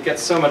thing. It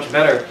gets so much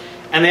better.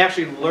 And they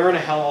actually learn a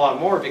hell of a lot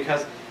more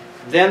because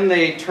then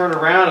they turn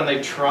around and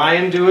they try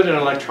and do it in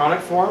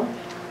electronic form.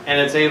 And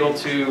it's able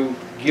to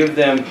give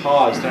them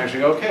pause to actually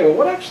go, okay, well,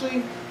 what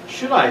actually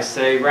should I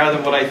say rather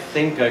than what I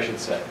think I should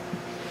say?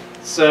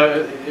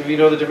 So, if you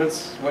know the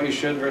difference, what you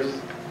should versus...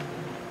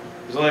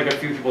 There's only like a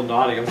few people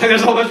nodding. I'm like,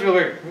 there's a whole bunch of people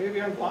like,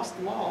 maybe I've lost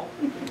them all.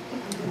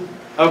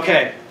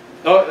 Okay.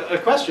 Oh, a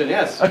question,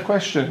 yes. A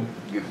question.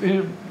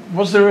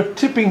 Was there a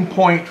tipping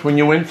point when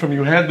you went from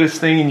you had this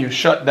thing and you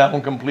shut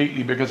down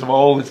completely because of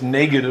all this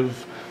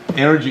negative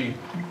energy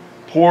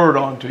poured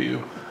onto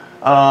you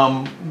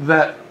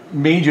that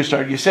made you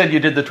start? You said you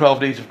did the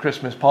 12 Days of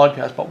Christmas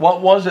podcast, but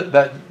what was it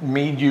that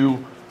made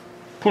you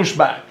push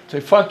back? Say,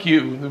 fuck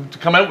you. To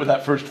come out with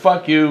that first,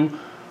 fuck you.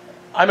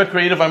 I'm a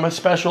creative, I'm a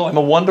special, I'm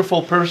a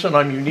wonderful person,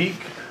 I'm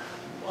unique.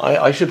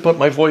 I should put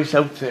my voice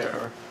out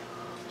there.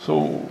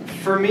 So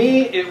for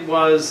me, it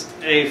was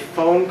a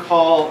phone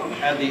call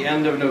at the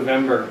end of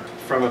November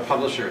from a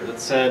publisher that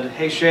said,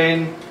 hey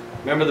Shane,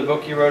 remember the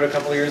book you wrote a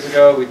couple of years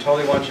ago? We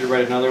totally want you to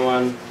write another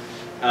one.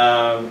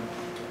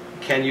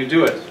 Can you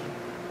do it?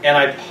 And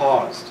I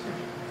paused.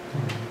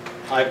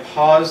 I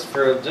paused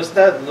for just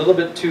that little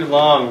bit too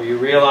long where you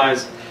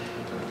realize,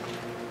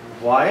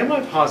 why am I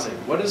pausing?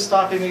 What is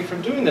stopping me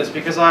from doing this?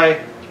 Because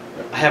I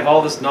have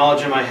all this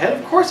knowledge in my head.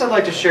 Of course I'd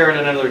like to share it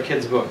in another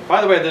kid's book.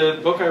 By the way,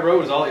 the book I wrote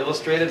was all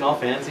illustrated and all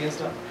fancy and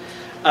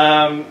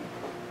stuff.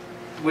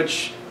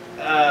 Which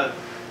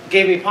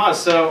gave me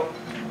pause. So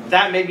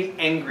that made me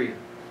angry.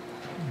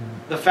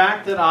 The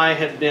fact that I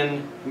had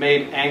been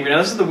made angry. Now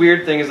this is the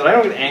weird thing, is that I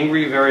don't get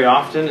angry very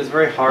often. It's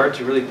very hard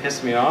to really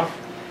piss me off.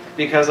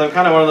 Because I'm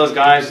kind of one of those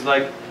guys who's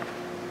like,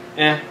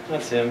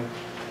 that's him.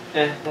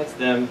 That's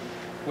them.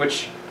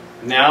 Which...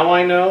 now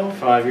I know,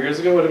 5 years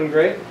ago would have been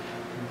great,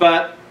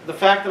 but the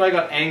fact that I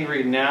got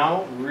angry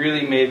now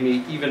really made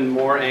me even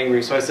more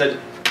angry. So I said,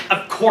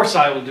 of course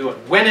I will do it.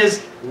 When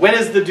is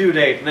the due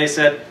date? And they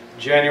said,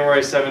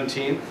 January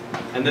 17th,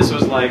 and this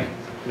was like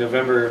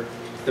November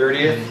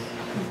 30th.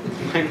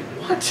 I'm like,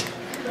 what?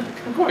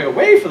 I'm going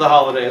away for the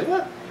holidays,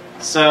 what?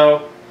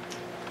 So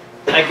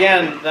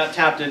again, that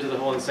tapped into the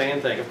whole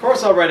insane thing. Of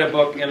course I'll write a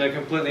book in a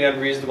completely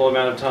unreasonable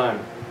amount of time.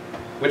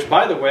 Which,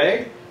 by the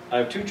way, I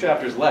have 2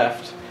 chapters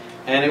left,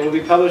 and it will be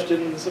published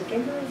in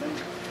September, I think.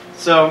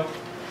 So,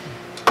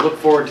 look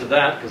forward to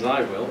that, because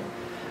I will.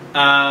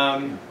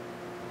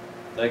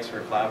 Thanks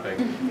for clapping.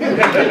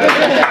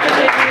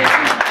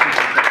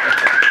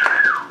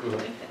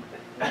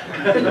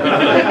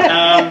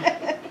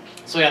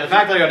 So yeah, the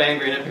fact that I got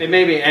angry, and it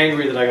made me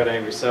angry that I got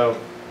angry, so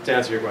to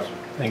answer your question.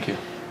 Thank you.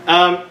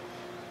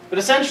 But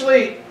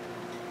essentially,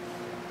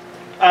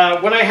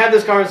 when I had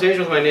this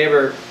conversation with my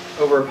neighbor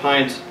over a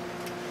pint,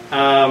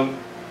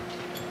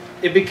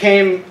 it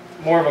became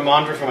more of a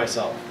mantra for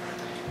myself.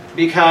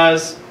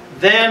 Because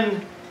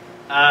then,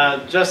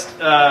 just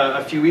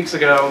a few weeks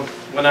ago,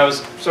 when I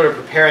was sort of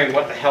preparing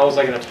what the hell was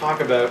I going to talk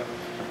about,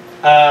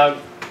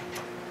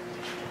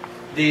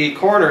 the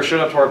coroner showed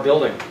up to our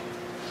building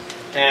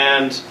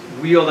and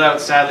wheeled out,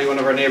 sadly, one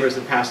of our neighbors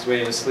that passed away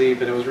in his sleep,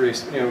 and it was really,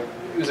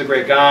 he was a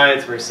great guy,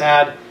 it's very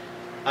sad.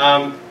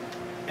 And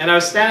I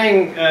was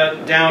standing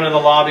down in the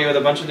lobby with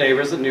a bunch of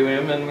neighbors that knew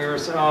him, and we were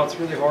saying, oh, it's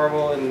really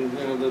horrible, and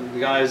the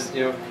guys,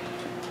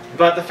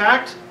 But the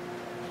fact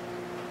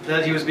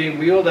that he was being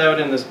wheeled out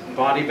in this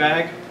body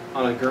bag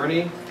on a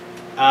gurney,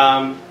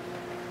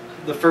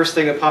 the first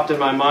thing that popped in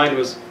my mind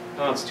was,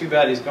 oh, it's too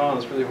bad he's gone,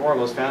 it's really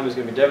horrible, his family's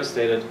going to be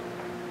devastated.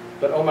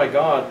 But oh my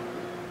God,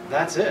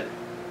 that's it.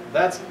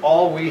 That's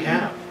all we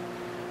have.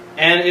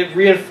 And it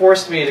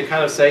reinforced me to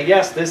kind of say,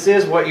 yes, this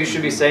is what you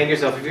should be saying to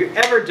yourself. If you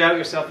ever doubt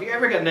yourself, if you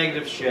ever get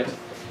negative shit,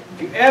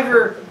 if you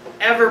ever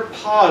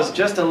pause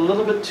just a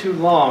little bit too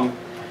long,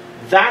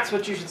 that's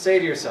what you should say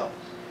to yourself.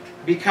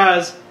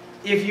 Because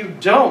if you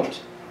don't,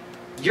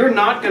 you're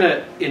not going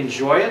to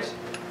enjoy it,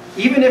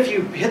 even if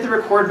you hit the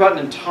record button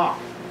and talk.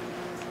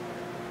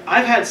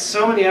 I've had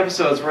so many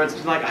episodes where it's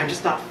been like, I'm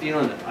just not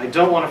feeling it. I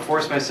don't want to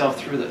force myself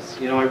through this.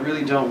 I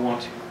really don't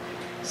want to.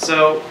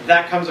 So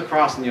that comes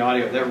across in the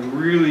audio. That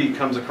really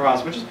comes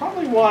across, which is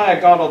probably why I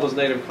got all those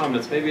negative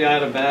comments. Maybe I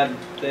had a bad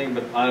thing,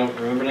 but I don't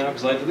remember now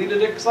because I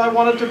deleted it because I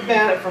wanted to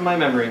ban it from my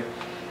memory.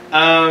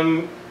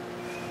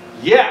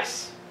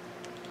 Yes?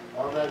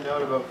 On that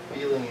note about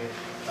feeling it,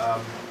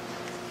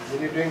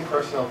 when you're doing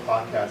personal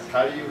podcasts,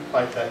 how do you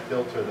fight that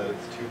filter that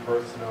it's too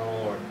personal,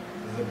 or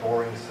this is a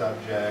boring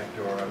subject,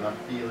 or I'm not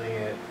feeling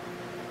it?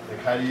 Like,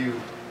 how do you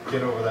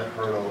get over that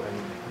hurdle and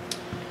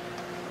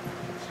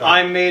stop?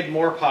 I made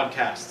more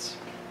podcasts.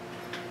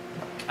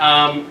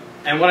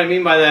 And what I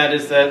mean by that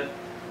is that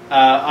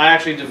I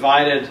actually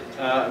divided,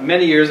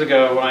 many years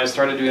ago when I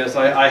started doing this,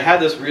 I had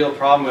this real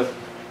problem with,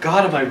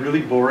 God, am I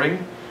really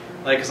boring?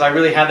 Like, because I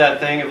really had that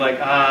thing of like,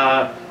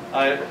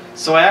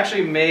 so I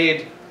actually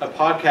made a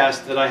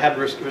podcast that I had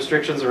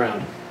restrictions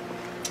around.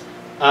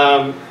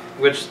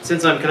 Which,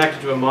 since I'm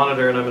connected to a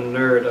monitor and I'm a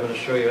nerd, I'm going to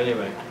show you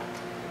anyway.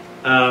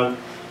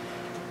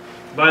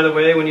 By the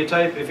way, when you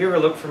type, if you ever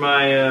look for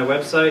my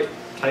website,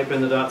 type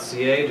in the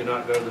 .ca, do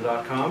not go to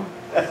the .com.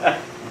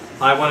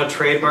 I won a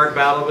trademark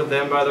battle with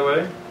them, by the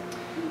way,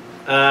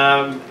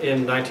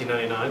 in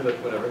 1999, but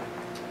whatever.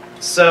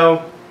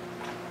 So,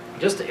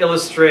 just to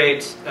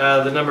illustrate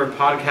the number of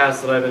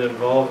podcasts that I've been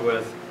involved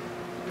with,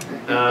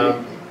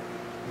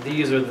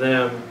 these are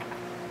them.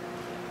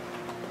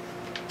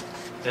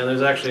 And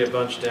there's actually a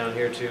bunch down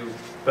here too.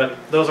 But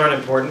those aren't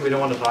important. We don't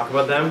want to talk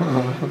about them.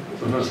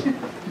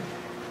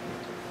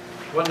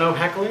 What, no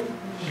heckling?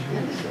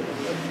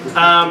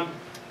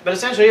 But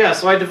essentially, yeah,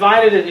 so I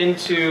divided it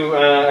into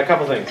a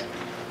couple things.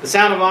 The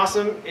Sound of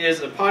Awesome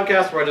is a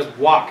podcast where I just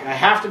walk. I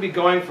have to be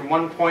going from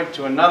one point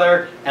to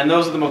another, and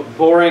those are the most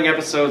boring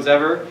episodes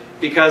ever,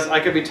 because I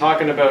could be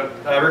talking about,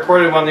 I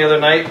recorded one the other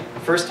night,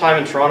 first time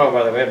in Toronto,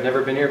 by the way, I've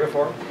never been here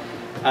before.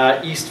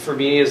 East for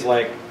me is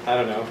like, I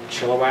don't know,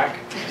 Chilliwack.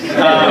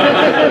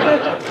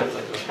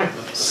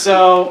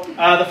 So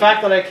the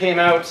fact that I came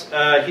out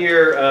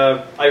here,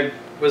 I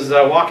was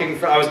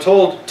walking. I was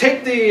told,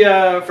 take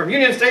the from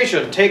Union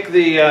Station, take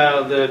the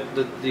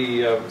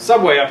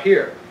subway up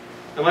here.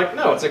 I'm like,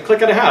 no, it's a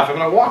click and a half. I'm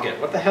going to walk it.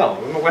 What the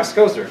hell? I'm a West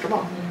Coaster. Come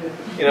on.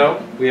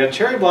 We had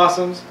cherry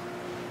blossoms.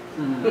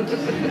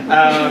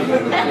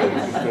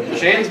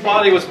 Shane's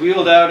body was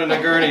wheeled out in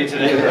a gurney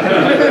today.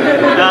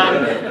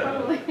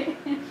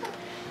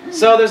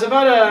 So there's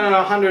about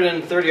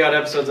 130 odd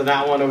episodes of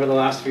that one over the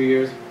last few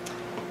years.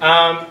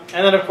 And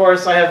then of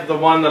course I have the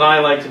one that I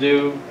like to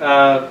do.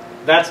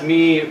 That's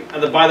me.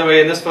 By the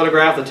way, in this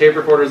photograph, the tape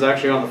recorder is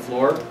actually on the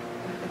floor.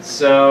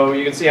 So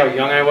you can see how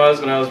young I was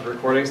when I was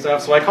recording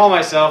stuff. So I call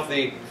myself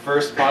the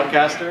first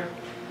podcaster,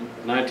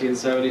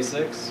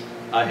 1976.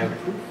 I have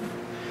proof.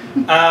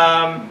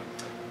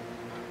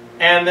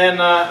 And then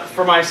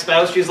for my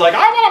spouse, she's like,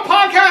 I want a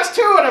podcast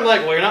too! And I'm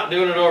like, well, you're not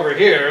doing it over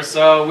here,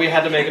 so we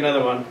had to make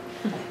another one.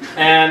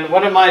 And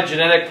one of my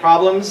genetic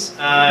problems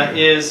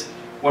is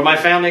when my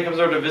family comes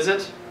over to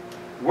visit,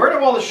 where do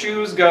all the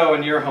shoes go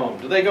in your home?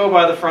 Do they go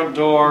by the front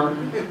door?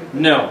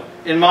 No.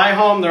 In my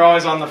home, they're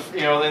always on the,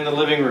 in the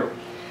living room.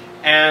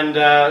 And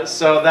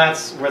so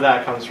that's where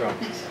that comes from.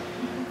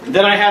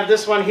 Then I have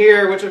this one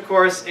here, which of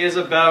course is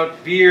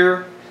about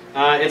beer.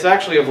 It's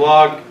actually a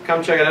vlog.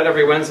 Come check it out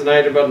every Wednesday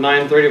night about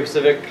 9:30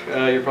 Pacific.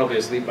 You're probably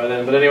asleep by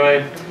then, but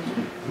anyway.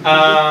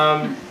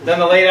 Then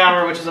the late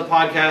hour, which is a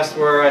podcast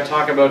where I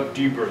talk about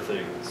deeper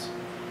things,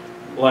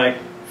 like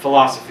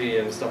philosophy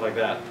and stuff like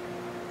that.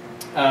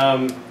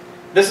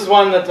 This is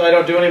one that I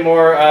don't do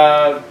anymore,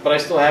 but I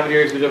still have it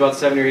here because we did about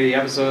 70 or 80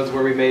 episodes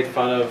where we made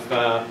fun of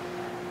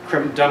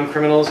dumb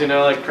criminals, you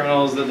know, like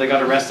criminals that they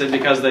got arrested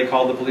because they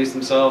called the police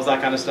themselves,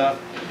 that kind of stuff.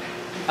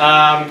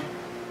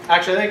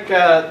 Actually, I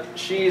think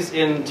she's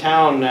in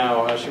town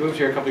now. She moved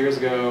here a couple years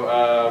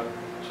ago.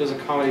 She does a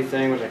comedy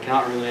thing, which I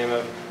cannot remember the name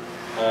of.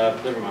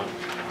 Never mind.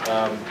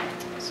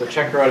 So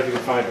check her out if you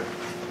can find her.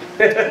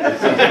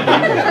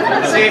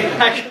 See,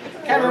 I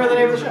can't remember the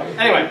name of the show.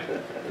 Anyway.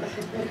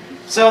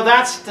 So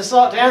that's, to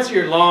answer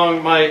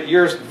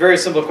your very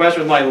simple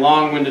question with my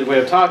long-winded way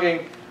of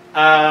talking,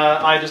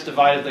 I just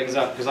divided things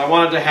up because I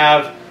wanted to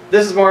have,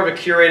 this is more of a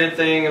curated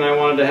thing, and I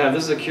wanted to have,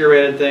 this is a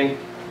curated thing,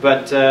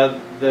 but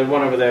the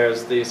one over there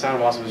is the Sound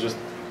of Awesome is just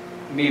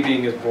me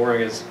being as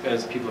boring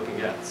as people can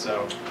get.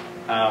 So,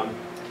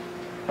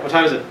 what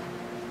time is it?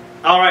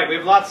 All right, we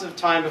have lots of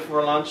time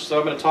before lunch, so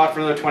I'm going to talk for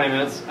another 20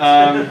 minutes.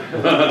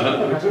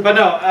 But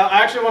no,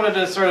 I actually wanted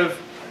to sort of,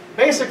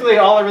 basically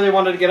all I really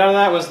wanted to get out of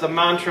that was the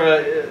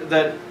mantra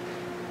that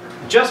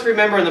just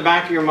remember in the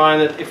back of your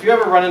mind that if you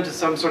ever run into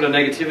some sort of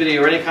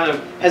negativity or any kind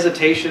of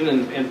hesitation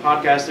in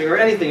podcasting or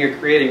anything you're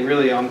creating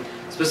really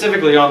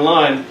specifically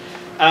online,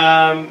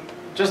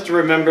 just to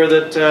remember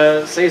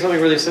that say something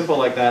really simple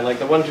like that, like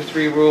the 1, 2,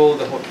 3 rule,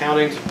 the whole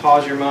counting to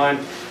pause your mind.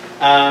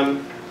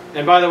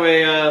 And by the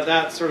way,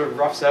 that sort of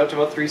roughs out to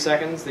about 3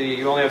 seconds.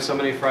 You only have so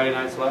many Friday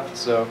nights left,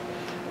 so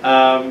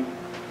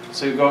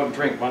you go out and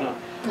drink, why not?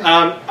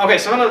 Okay,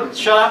 so I'm going to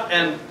shut up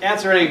and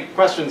answer any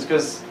questions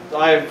because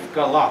I've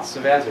got lots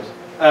of answers.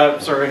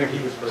 Sorry, right here.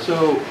 He was first.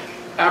 So,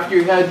 after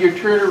you had your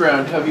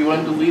turnaround, have you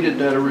undeleted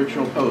that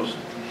original post?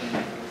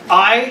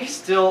 I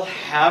still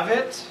have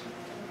it.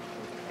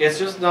 It's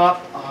just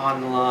not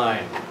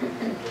online.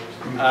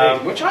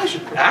 Which I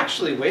should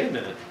actually, wait a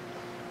minute.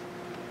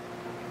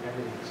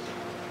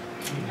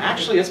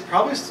 Actually, it's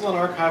probably still on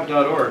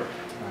archive.org.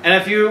 And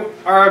if you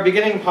are a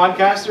beginning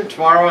podcaster,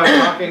 tomorrow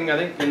I'm talking, I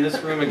think, in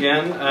this room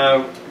again.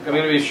 I'm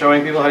going to be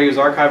showing people how to use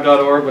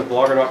archive.org with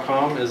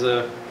blogger.com as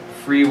a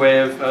free way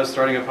of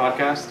starting a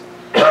podcast.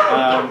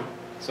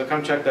 So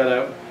come check that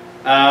out.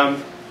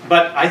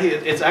 But I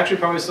think it's actually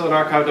probably still on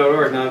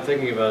archive.org now I'm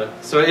thinking about it.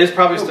 So it is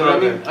probably still out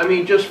there. I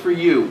mean, just for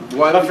you.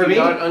 Why But would you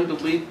not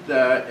undelete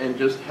that and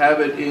just have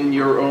it in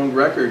your own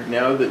record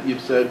now that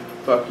you've said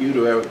fuck you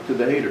to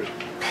the haters?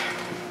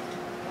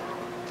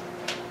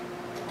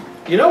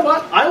 You know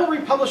what? I will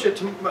republish it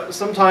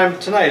sometime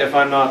tonight if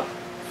I'm not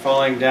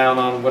falling down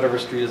on whatever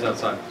street is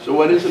outside. So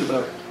what is it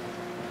about?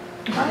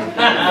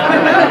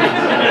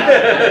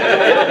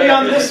 It'll be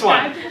on this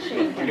one.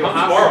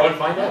 Tomorrow and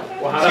find out.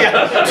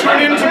 Yeah,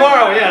 tune in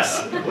tomorrow,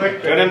 yes.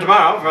 Tune in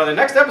tomorrow for the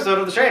next episode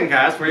of the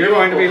Shanecast where you're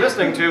going to be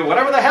listening to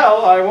whatever the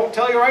hell I won't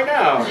tell you right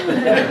now.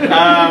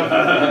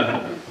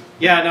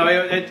 Yeah, no,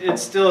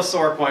 it's still a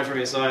sore point for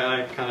me, so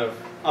I kind of,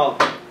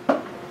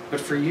 but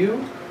for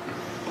you,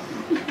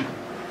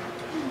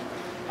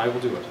 I will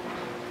do it.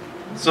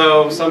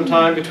 So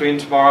sometime between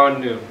tomorrow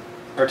and noon,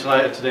 or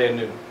today and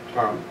noon,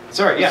 tomorrow.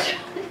 Sorry, yeah.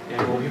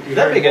 Yeah, we'll be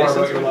That hearing make any more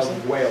sense? about your love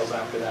of whales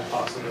after that,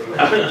 possibly.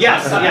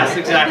 Yes,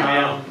 exactly.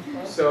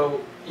 Yeah.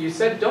 So you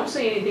said don't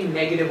say anything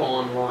negative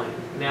online.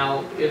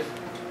 Now, if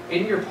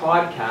in your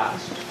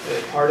podcast,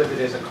 part of it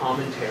is a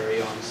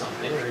commentary on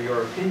something or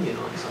your opinion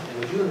on something,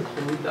 would you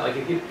include that? Like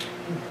if you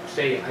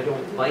say I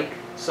don't like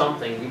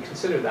something, do you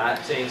consider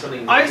that saying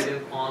something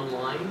negative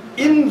online?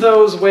 In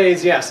those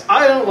ways, yes.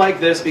 I don't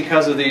like this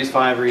because of these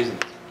 5 reasons.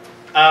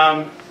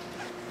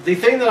 The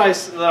thing that I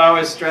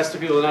always stress to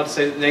people not to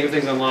say negative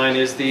things online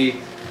is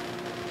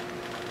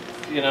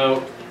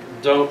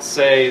don't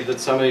say that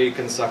somebody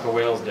can suck a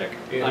whale's dick.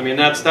 Yeah. I mean,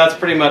 that's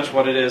pretty much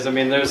what it is. I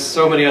mean, there's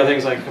so many other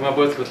things I can come up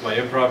with my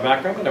improv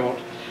background, but I won't.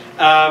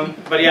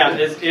 But yeah,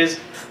 is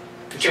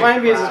try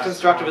and be as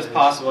constructive as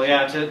possible.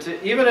 Yeah,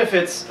 to even if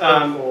it's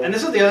and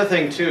this is the other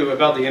thing too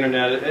about the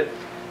internet.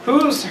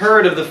 Who's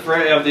heard of the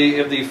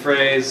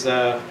phrase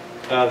the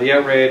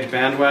outrage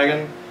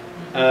bandwagon?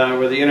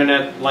 Where the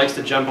internet likes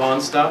to jump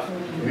on stuff.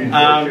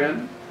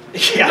 Yeah,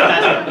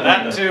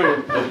 that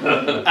too.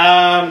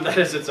 That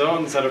is its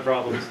own set of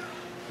problems.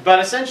 But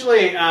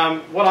essentially,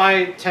 what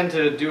I tend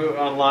to do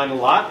online a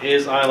lot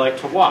is I like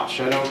to watch.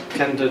 I don't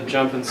tend to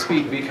jump and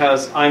speak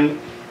because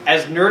I'm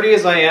as nerdy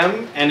as I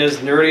am and as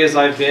nerdy as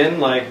I've been,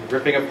 like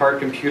ripping apart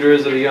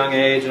computers at a young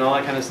age and all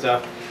that kind of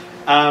stuff.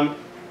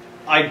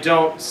 I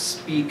don't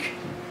speak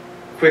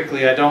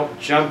quickly. I don't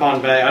jump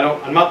on back.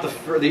 I'm not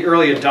the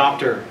early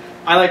adopter.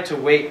 I like to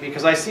wait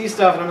because I see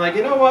stuff and I'm like,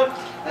 you know what?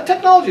 That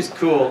technology's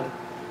cool,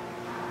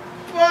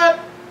 but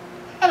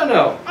I don't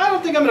know. I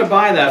don't think I'm going to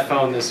buy that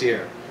phone this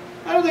year.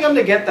 I don't think I'm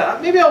going to get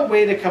that. Maybe I'll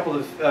wait a couple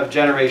of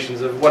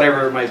generations of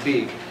whatever it might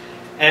be.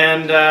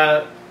 And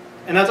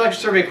that's actually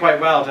served me quite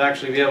well to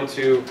actually be able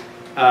to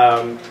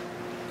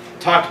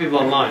talk to people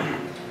online.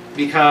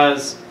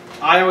 Because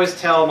I always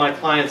tell my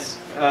clients,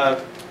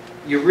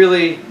 you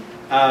really,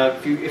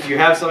 if you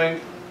have something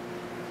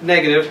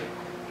negative,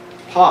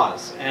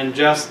 pause and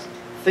just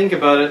think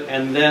about it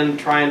and then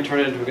try and turn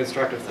it into a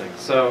constructive thing.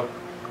 So,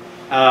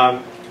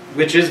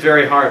 which is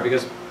very hard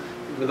because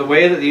with the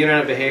way that the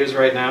internet behaves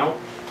right now,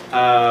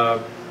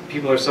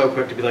 people are so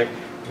quick to be like,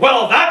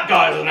 well, that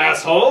guy's an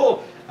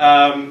asshole!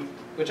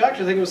 Which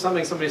actually I think was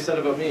something somebody said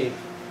about me.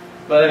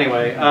 But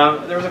anyway,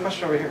 there was a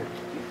question over here. Do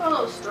you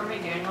follow Stormy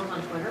Daniels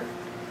on Twitter?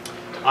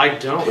 I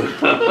don't. You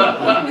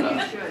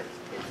should.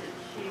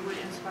 She would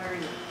inspire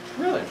you.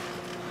 Really?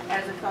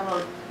 As a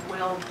fellow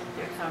whale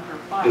dicks on her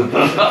file.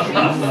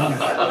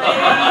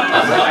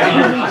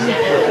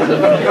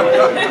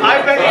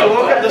 I bet you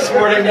woke up this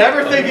morning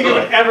never thinking you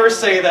would ever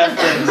say that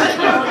phrase.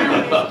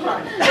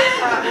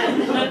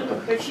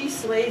 But she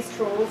slays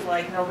trolls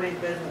like nobody's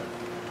business.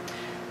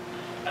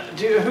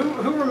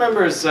 Who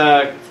remembers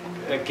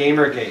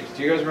Gamergate?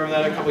 Do you guys remember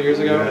that a couple years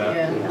ago?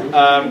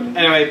 Yeah.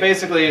 Anyway,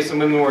 basically some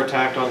women were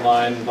attacked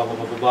online, blah, blah,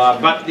 blah, blah, blah.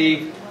 But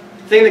the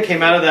thing that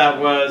came out of that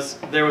was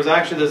there was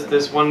actually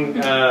this one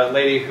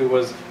lady who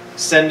was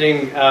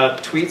sending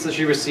tweets that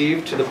she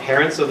received to the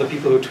parents of the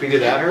people who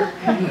tweeted at her.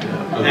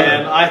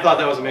 And I thought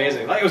that was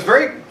amazing. Like, it was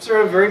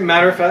very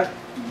matter of fact.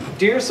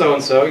 Dear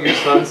so-and-so, your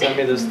son sent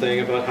me this thing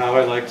about how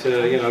I like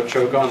to,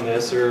 choke on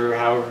this or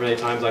however many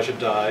times I should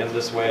die in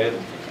this way.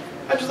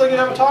 I'd just like to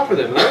have a talk with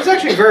him. And that was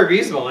actually very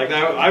reasonable. Like,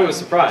 I was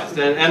surprised.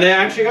 And they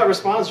actually got a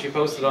response she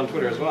posted on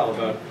Twitter as well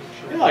about,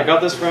 yeah, I got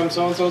this from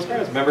so-and-so's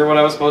parents. Remember when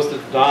I was supposed to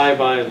die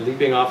by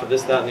leaping off of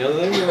this, that, and the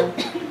other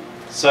thing?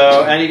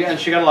 So, and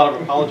she got a lot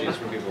of apologies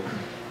from people.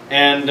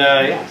 And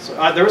yeah, so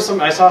there was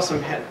some, I saw a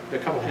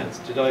couple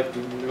hints.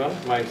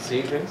 Am I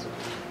seeing things?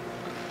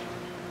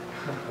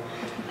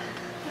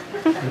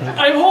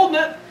 I'm holding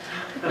it!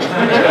 I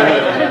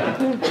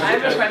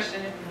have a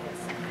question.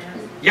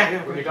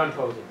 Yeah. We're done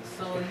posing.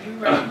 So you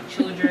write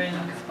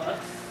children's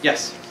books?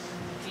 Yes.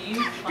 Do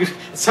you? It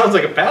sounds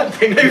like a bad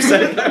thing that you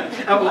said it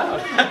out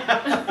loud.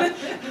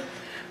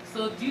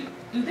 So do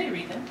they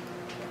read them?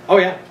 Oh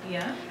yeah.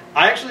 Yeah.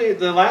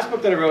 The last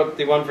book that I wrote,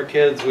 the one for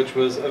kids, which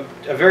was a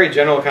very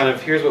general kind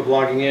of, here's what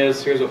blogging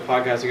is, here's what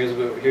podcasting is,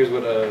 here's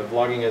what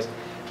vlogging is.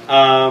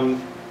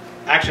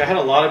 Actually, I had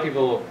a lot of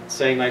people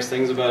saying nice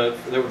things about it.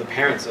 They were the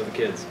parents of the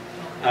kids.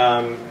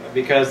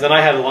 Because then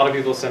I had a lot of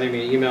people sending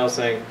me emails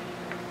saying,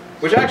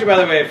 which actually, by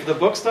the way, for the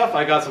book stuff,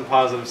 I got some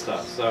positive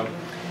stuff. So,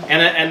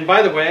 and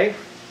by the way,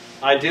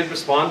 I did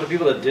respond to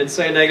people that did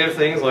say negative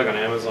things, like on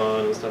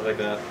Amazon and stuff like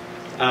that.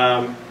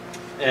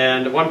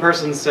 And one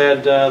person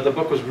said the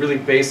book was really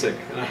basic,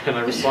 and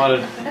I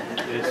responded,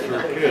 "It's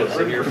for kids,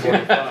 and you're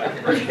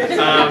 45."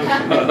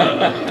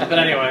 But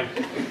anyway,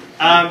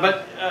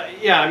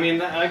 yeah, I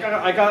mean,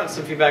 I got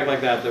some feedback like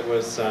that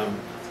was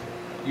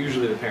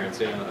usually the parents.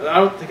 Yeah, I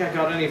don't think I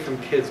got any from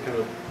kids. Kind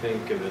of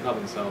think of it, not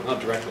themselves, not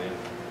directly.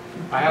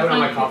 I have it on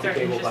my coffee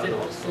table, but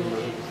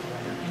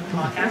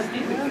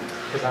Podcasting?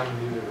 because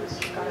I'm new to this.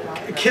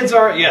 Kids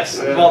are, yes,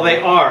 well they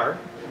are,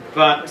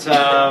 but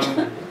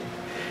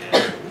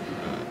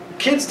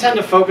kids tend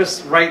to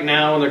focus right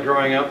now when they're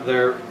growing up.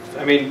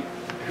 I mean,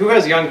 who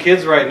has young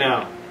kids right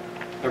now?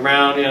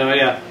 Around,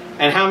 yeah.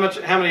 And how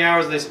many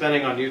hours are they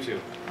spending on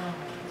YouTube?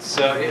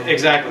 So,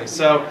 exactly.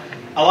 So,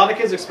 a lot of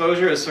kids'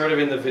 exposure is sort of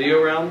in the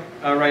video realm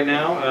right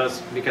now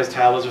because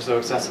tablets are so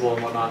accessible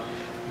and whatnot.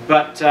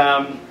 But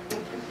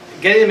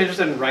getting them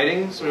interested in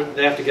writing,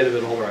 they have to get a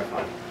bit older, I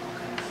find.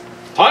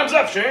 Time's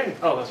up, Shane!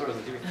 Oh, that's what it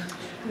was.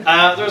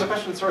 There was a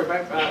question, sorry,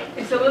 back.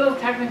 It's a little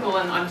technical,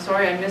 and I'm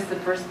sorry I missed the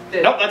first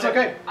bit. Nope, that's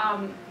okay.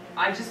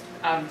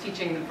 I'm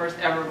teaching the first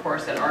ever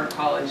course at Art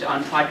College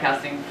on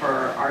podcasting for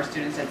our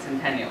students at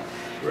Centennial.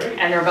 Great.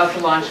 And they're about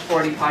to launch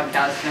 40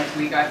 podcasts next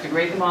week. I have to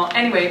grade them all.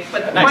 Anyway,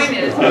 but the point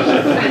is,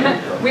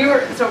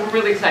 we're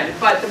really excited.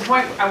 But the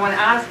point I want to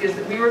ask is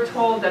that we were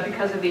told that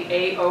because of the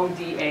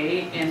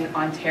AODA in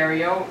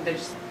Ontario,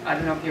 I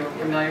don't know if you're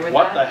familiar with that.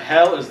 What the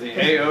hell is the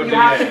AODA? You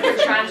have to put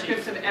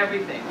transcripts of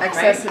everything.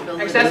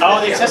 Accessibility. Right?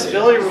 Oh, the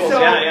accessibility rules. So,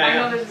 yeah. I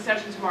know there's a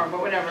session tomorrow,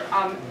 but whatever.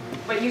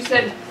 But you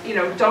said,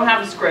 don't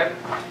have a script,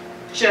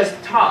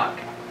 just talk.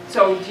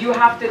 So do you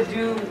have to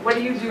what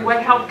do you do?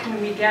 What help can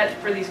we get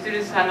for these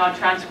students to not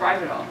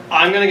transcribe it all?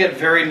 I'm going to get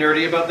very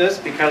nerdy about this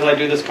because I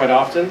do this quite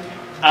often.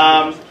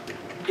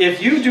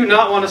 If you do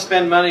not want to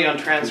spend money on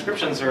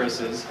transcription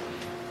services,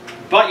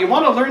 but you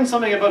want to learn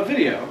something about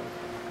video,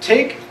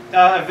 take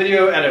a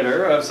video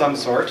editor of some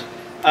sort,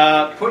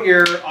 put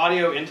your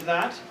audio into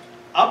that,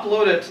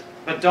 upload it,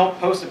 but don't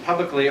post it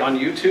publicly on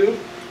YouTube.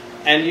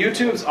 And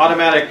YouTube's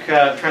automatic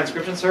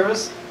transcription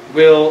service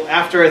will,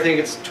 after I think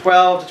it's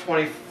 12 to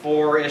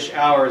 24-ish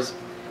hours,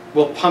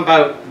 will pump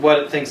out what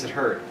it thinks it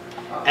heard.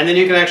 And then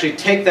you can actually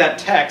take that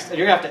text, and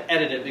you're going to have to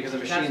edit it because the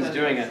machine's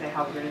doing it.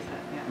 How good is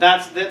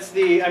that?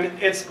 Yeah. I mean,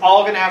 it's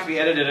all going to have to be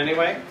edited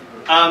anyway.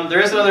 There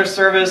is another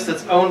service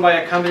that's owned by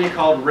a company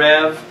called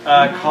Rev,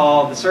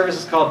 the service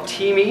is called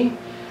Teamy,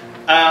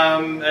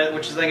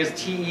 which I think is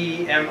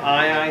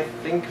T-E-M-I, I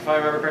think, if I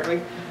remember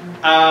correctly.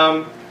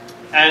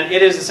 And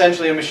it is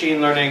essentially a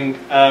machine learning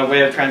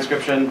way of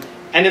transcription,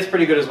 and it's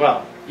pretty good as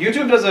well.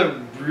 YouTube does a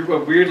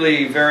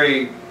weirdly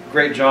very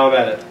great job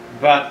at it.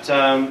 But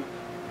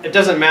it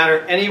doesn't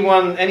matter.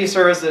 Any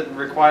service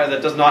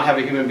that does not have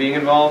a human being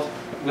involved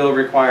will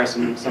require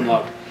some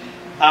love.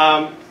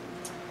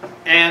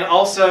 And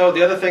also,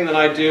 the other thing that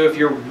I do, if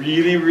you're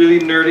really, really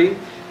nerdy,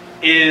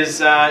 is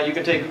you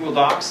can take Google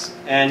Docs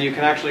and you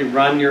can actually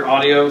run your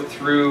audio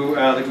through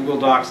the Google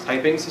Docs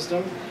typing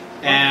system.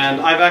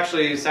 And I've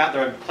actually sat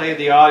there and played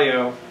the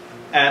audio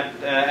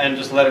and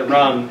just let it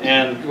run,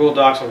 and Google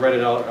Docs will write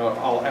it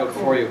all out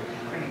for you.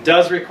 It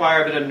does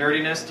require a bit of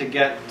nerdiness to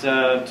get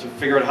to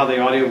figure out how the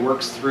audio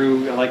works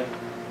through, like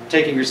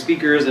taking your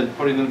speakers and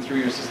putting them through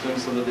your system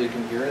so that they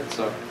can hear it.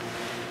 So,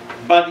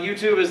 but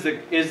YouTube is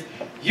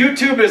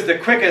the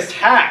quickest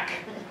hack.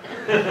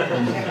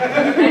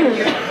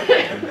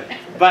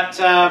 But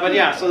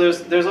yeah, so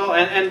there's all,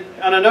 and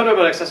on a note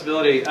about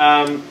accessibility,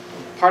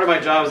 part of my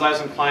job is I have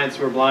some clients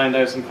who are blind, I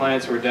have some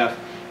clients who are deaf,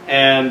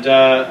 and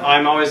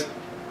I'm always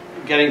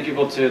getting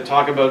people to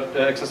talk about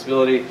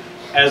accessibility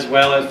as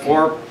well as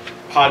for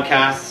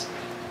podcasts,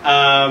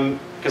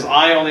 because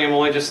I am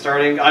only just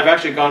starting. I've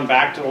actually gone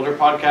back to older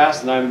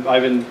podcasts and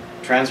I've been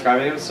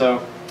transcribing them.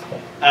 So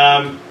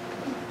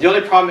the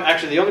only problem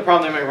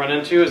they might run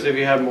into is if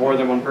you have more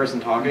than one person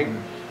talking.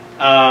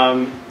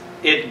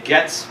 It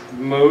gets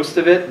most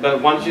of it,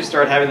 but once you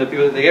start having the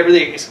people, they get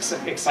really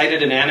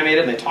excited and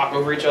animated and they talk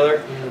over each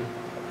other,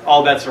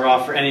 all bets are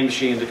off for any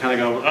machine to kind of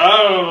go,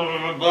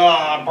 oh,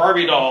 blah,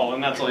 Barbie doll,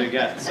 and that's all you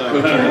get. So,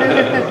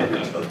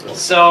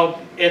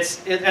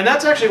 and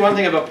that's actually one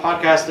thing about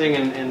podcasting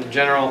in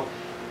general,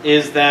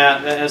 is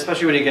that,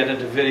 especially when you get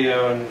into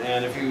video,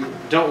 and if you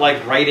don't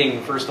like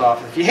writing, first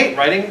off, if you hate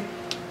writing,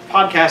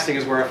 podcasting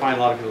is where I find a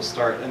lot of people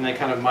start, and they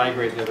kind of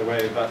migrate the other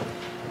way. But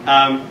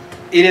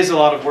it is a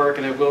lot of work,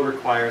 and it will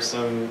require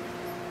some.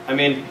 I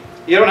mean,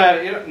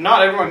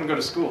 not everyone can go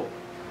to school.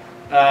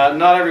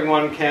 Not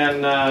everyone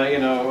can,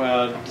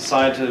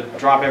 decide to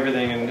drop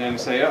everything and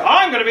say, oh,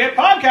 I'm going to be a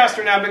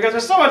podcaster now because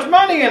there's so much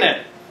money in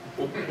it.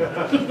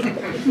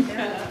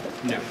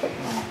 No,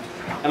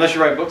 unless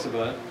you write books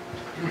about it.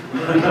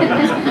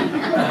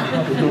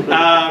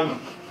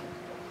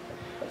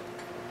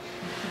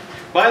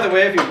 By the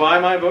way, if you buy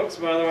my books,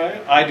 by the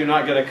way, I do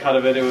not get a cut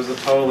of it. It was a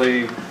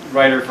totally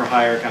writer for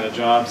hire kind of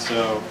job,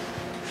 so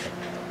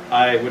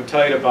I would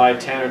tell you to buy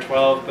 10 or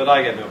 12, but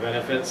I get no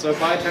benefit, so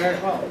buy 10 or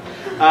 12.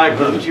 Give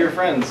them to your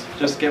friends.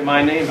 Just get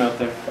my name out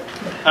there.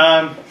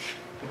 I'm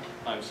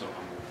so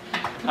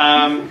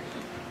humble.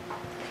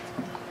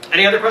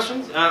 Any other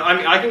questions? I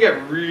mean, I can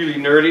get really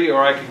nerdy,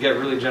 or I can get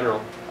really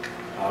general.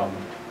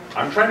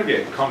 I'm trying to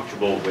get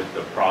comfortable with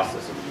the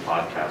process of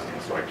podcasting,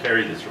 so I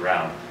carry this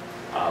around.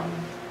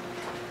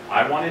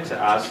 I wanted to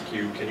ask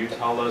you, can you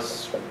tell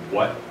us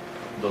what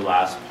the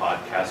last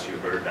podcast you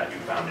heard that you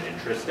found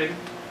interesting?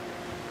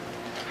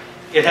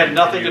 It had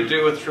nothing to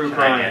do with true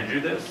crime. Can I hand you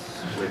this?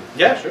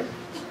 Yeah, sure.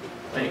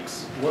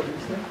 Thanks. What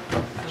is that?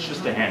 It's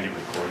just a handy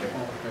recording.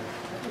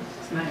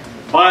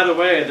 By the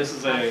way, this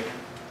is a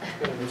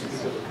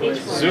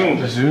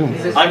Zoom. Zoom.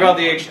 I got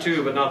the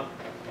H2, but not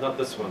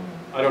this one.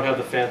 I don't have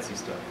the fancy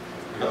stuff.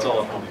 That's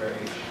all at home.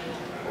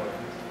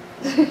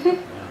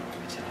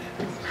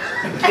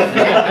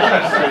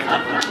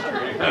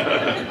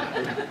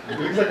 It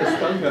looks like a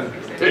stun gun.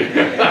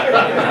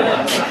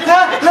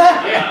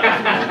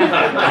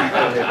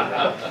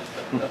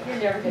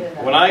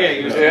 When I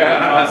get used to the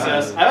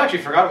process, I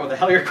actually forgot what the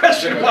hell your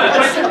question was. The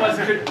question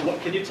was,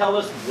 can you tell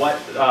us what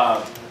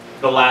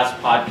the last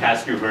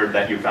podcast you heard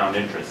that you found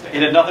interesting?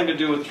 It had nothing to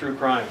do with true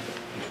crime.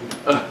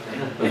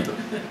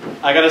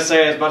 I gotta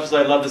say, as much as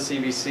I love the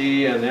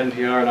CBC and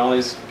NPR and all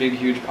these big,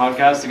 huge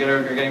podcasts that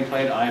are getting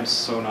played, I am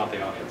so not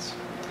the audience.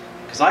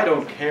 Because I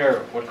don't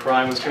care what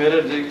crime was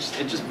committed,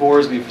 it just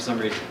bores me for some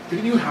reason.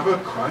 Didn't you have a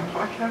crime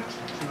podcast?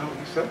 Isn't that what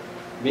you said?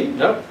 Me?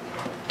 No.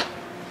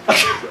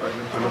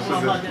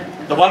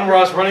 The one where I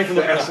was running from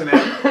the S&M?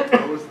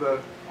 What was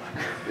the...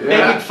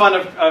 Making fun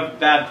of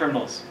bad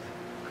criminals.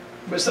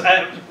 Isn't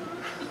that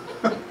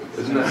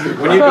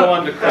when you go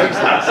onto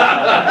Craigslist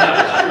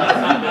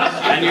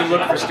and you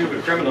look for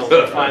stupid criminals,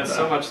 you find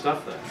so much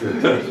stuff there.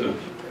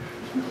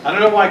 I don't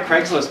know why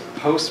Craigslist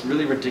posts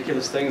really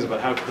ridiculous things about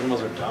how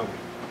criminals are dumb,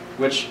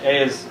 which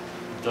is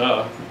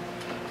duh.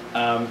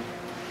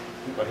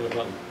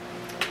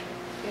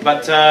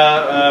 But to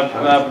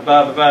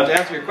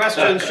answer your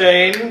question,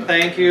 Shane,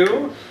 thank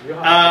you.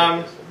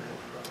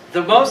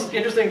 The most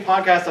interesting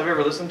podcast I've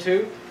ever listened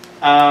to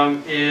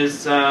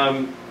is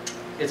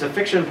it's a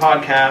fiction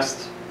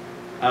podcast.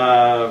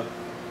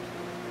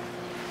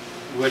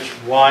 Which,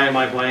 why am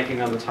I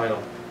blanking on the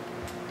title?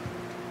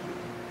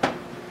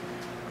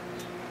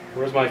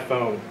 Where's my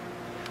phone?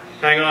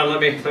 Hang on, let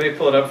me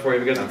pull it up for you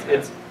because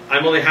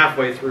I'm only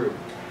halfway through.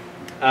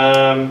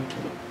 Night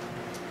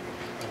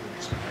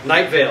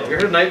Vale. You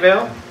heard of Night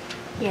Vale?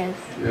 Yes.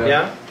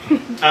 Yeah?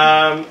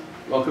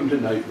 Welcome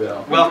to Night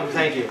Vale. Welcome,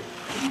 thank you.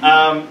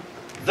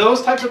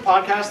 Those types of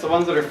podcasts, the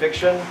ones that are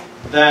fiction,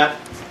 that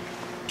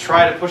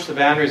try to push the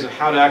boundaries of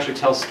how to actually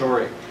tell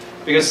story.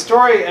 Because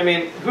story, I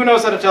mean, who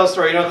knows how to tell a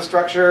story? You know the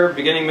structure,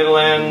 beginning, middle,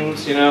 end,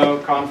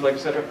 conflict,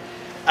 etc.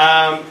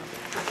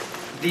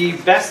 the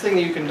best thing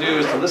that you can do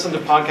is to listen to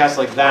podcasts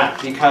like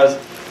that, because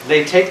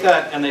they take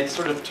that and they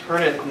sort of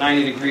turn it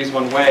 90 degrees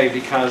one way,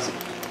 because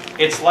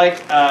it's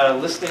like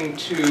listening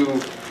to,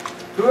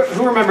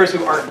 who remembers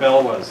who Art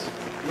Bell was?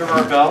 Remember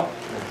Art Bell?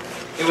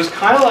 It was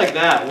kind of like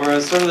that,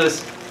 whereas sort of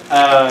this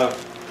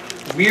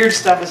weird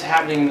stuff is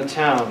happening in the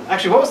town.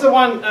 Actually, what was the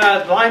one,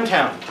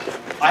 Limetown?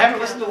 I haven't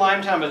listened to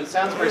Limetown, but it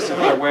sounds very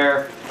similar,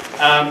 where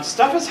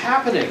stuff is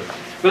happening.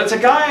 But it's a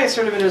guy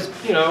sort of in his,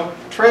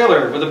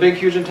 trailer with a big,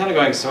 huge antenna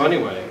going, so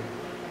anyway,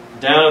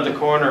 down at the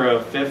corner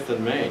of 5th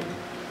and Main,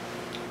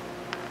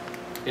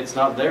 it's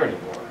not there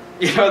anymore.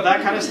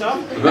 That kind of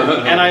stuff.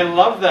 And I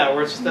love that,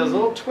 where it's just those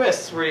little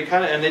twists where you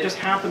kind of, and they just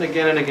happen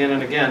again and again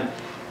and again.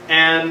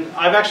 And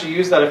I've actually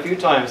used that a few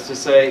times to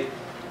say,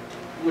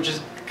 which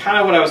is kind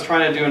of what I was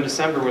trying to do in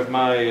December with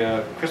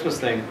my Christmas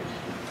thing,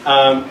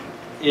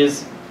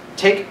 is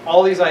take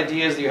all these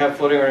ideas that you have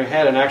floating around your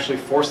head and actually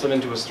force them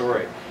into a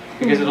story.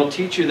 Because it'll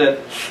teach you that,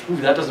 ooh,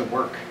 that doesn't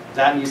work.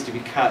 That needs to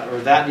be cut,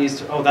 or that needs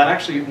to, oh, that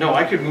actually, no,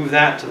 I could move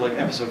that to like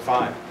episode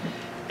 5.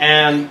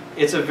 And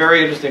it's a very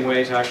interesting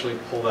way to actually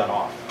pull that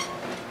off.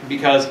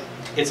 Because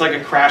it's like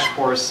a crash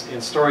course in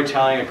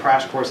storytelling, a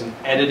crash course in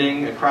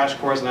editing, a crash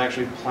course in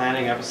actually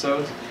planning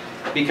episodes.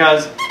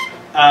 Because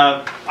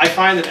I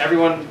find that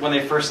everyone, when they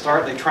first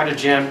start, they try to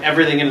jam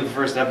everything into the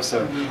first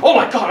episode. Oh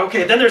my god,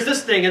 okay, then there's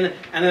this thing, and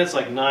then it's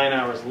like 9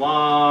 hours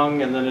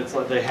long, and then it's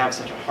like they have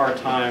such a hard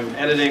time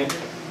editing.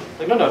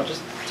 Like, no,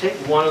 just take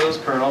one of those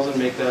kernels and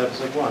make that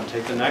episode 1.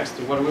 Take the next,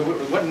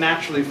 what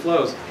naturally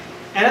flows.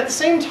 And at the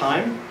same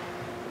time,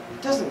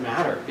 it doesn't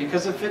matter,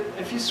 because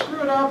if you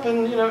screw it up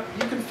and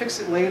you can fix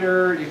it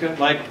later, you can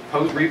like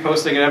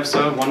reposting an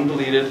episode, 1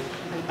 deleted,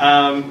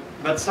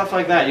 but stuff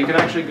like that, you can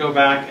actually go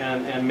back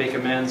and make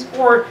amends,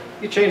 or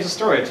you change the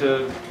story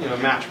to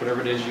match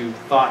whatever it is you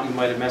thought you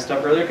might have messed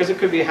up earlier, because it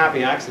could be a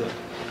happy accident.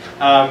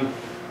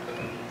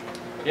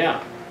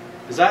 Yeah,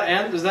 does that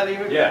end? Does that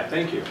even? Yeah,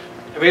 thank you.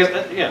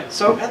 Because, yeah.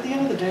 So at the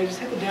end of the day, just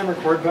hit the damn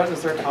record button and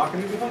start talking.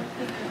 You'll be fine.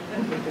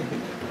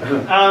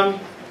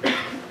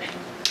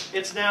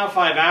 It's now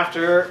 5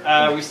 after.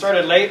 We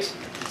started late,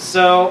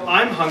 so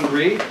I'm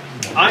hungry.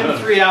 I'm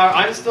 3 hours.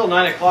 I'm still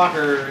 9 o'clock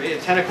or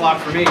 10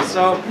 o'clock for me.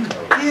 So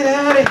get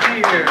out of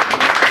here.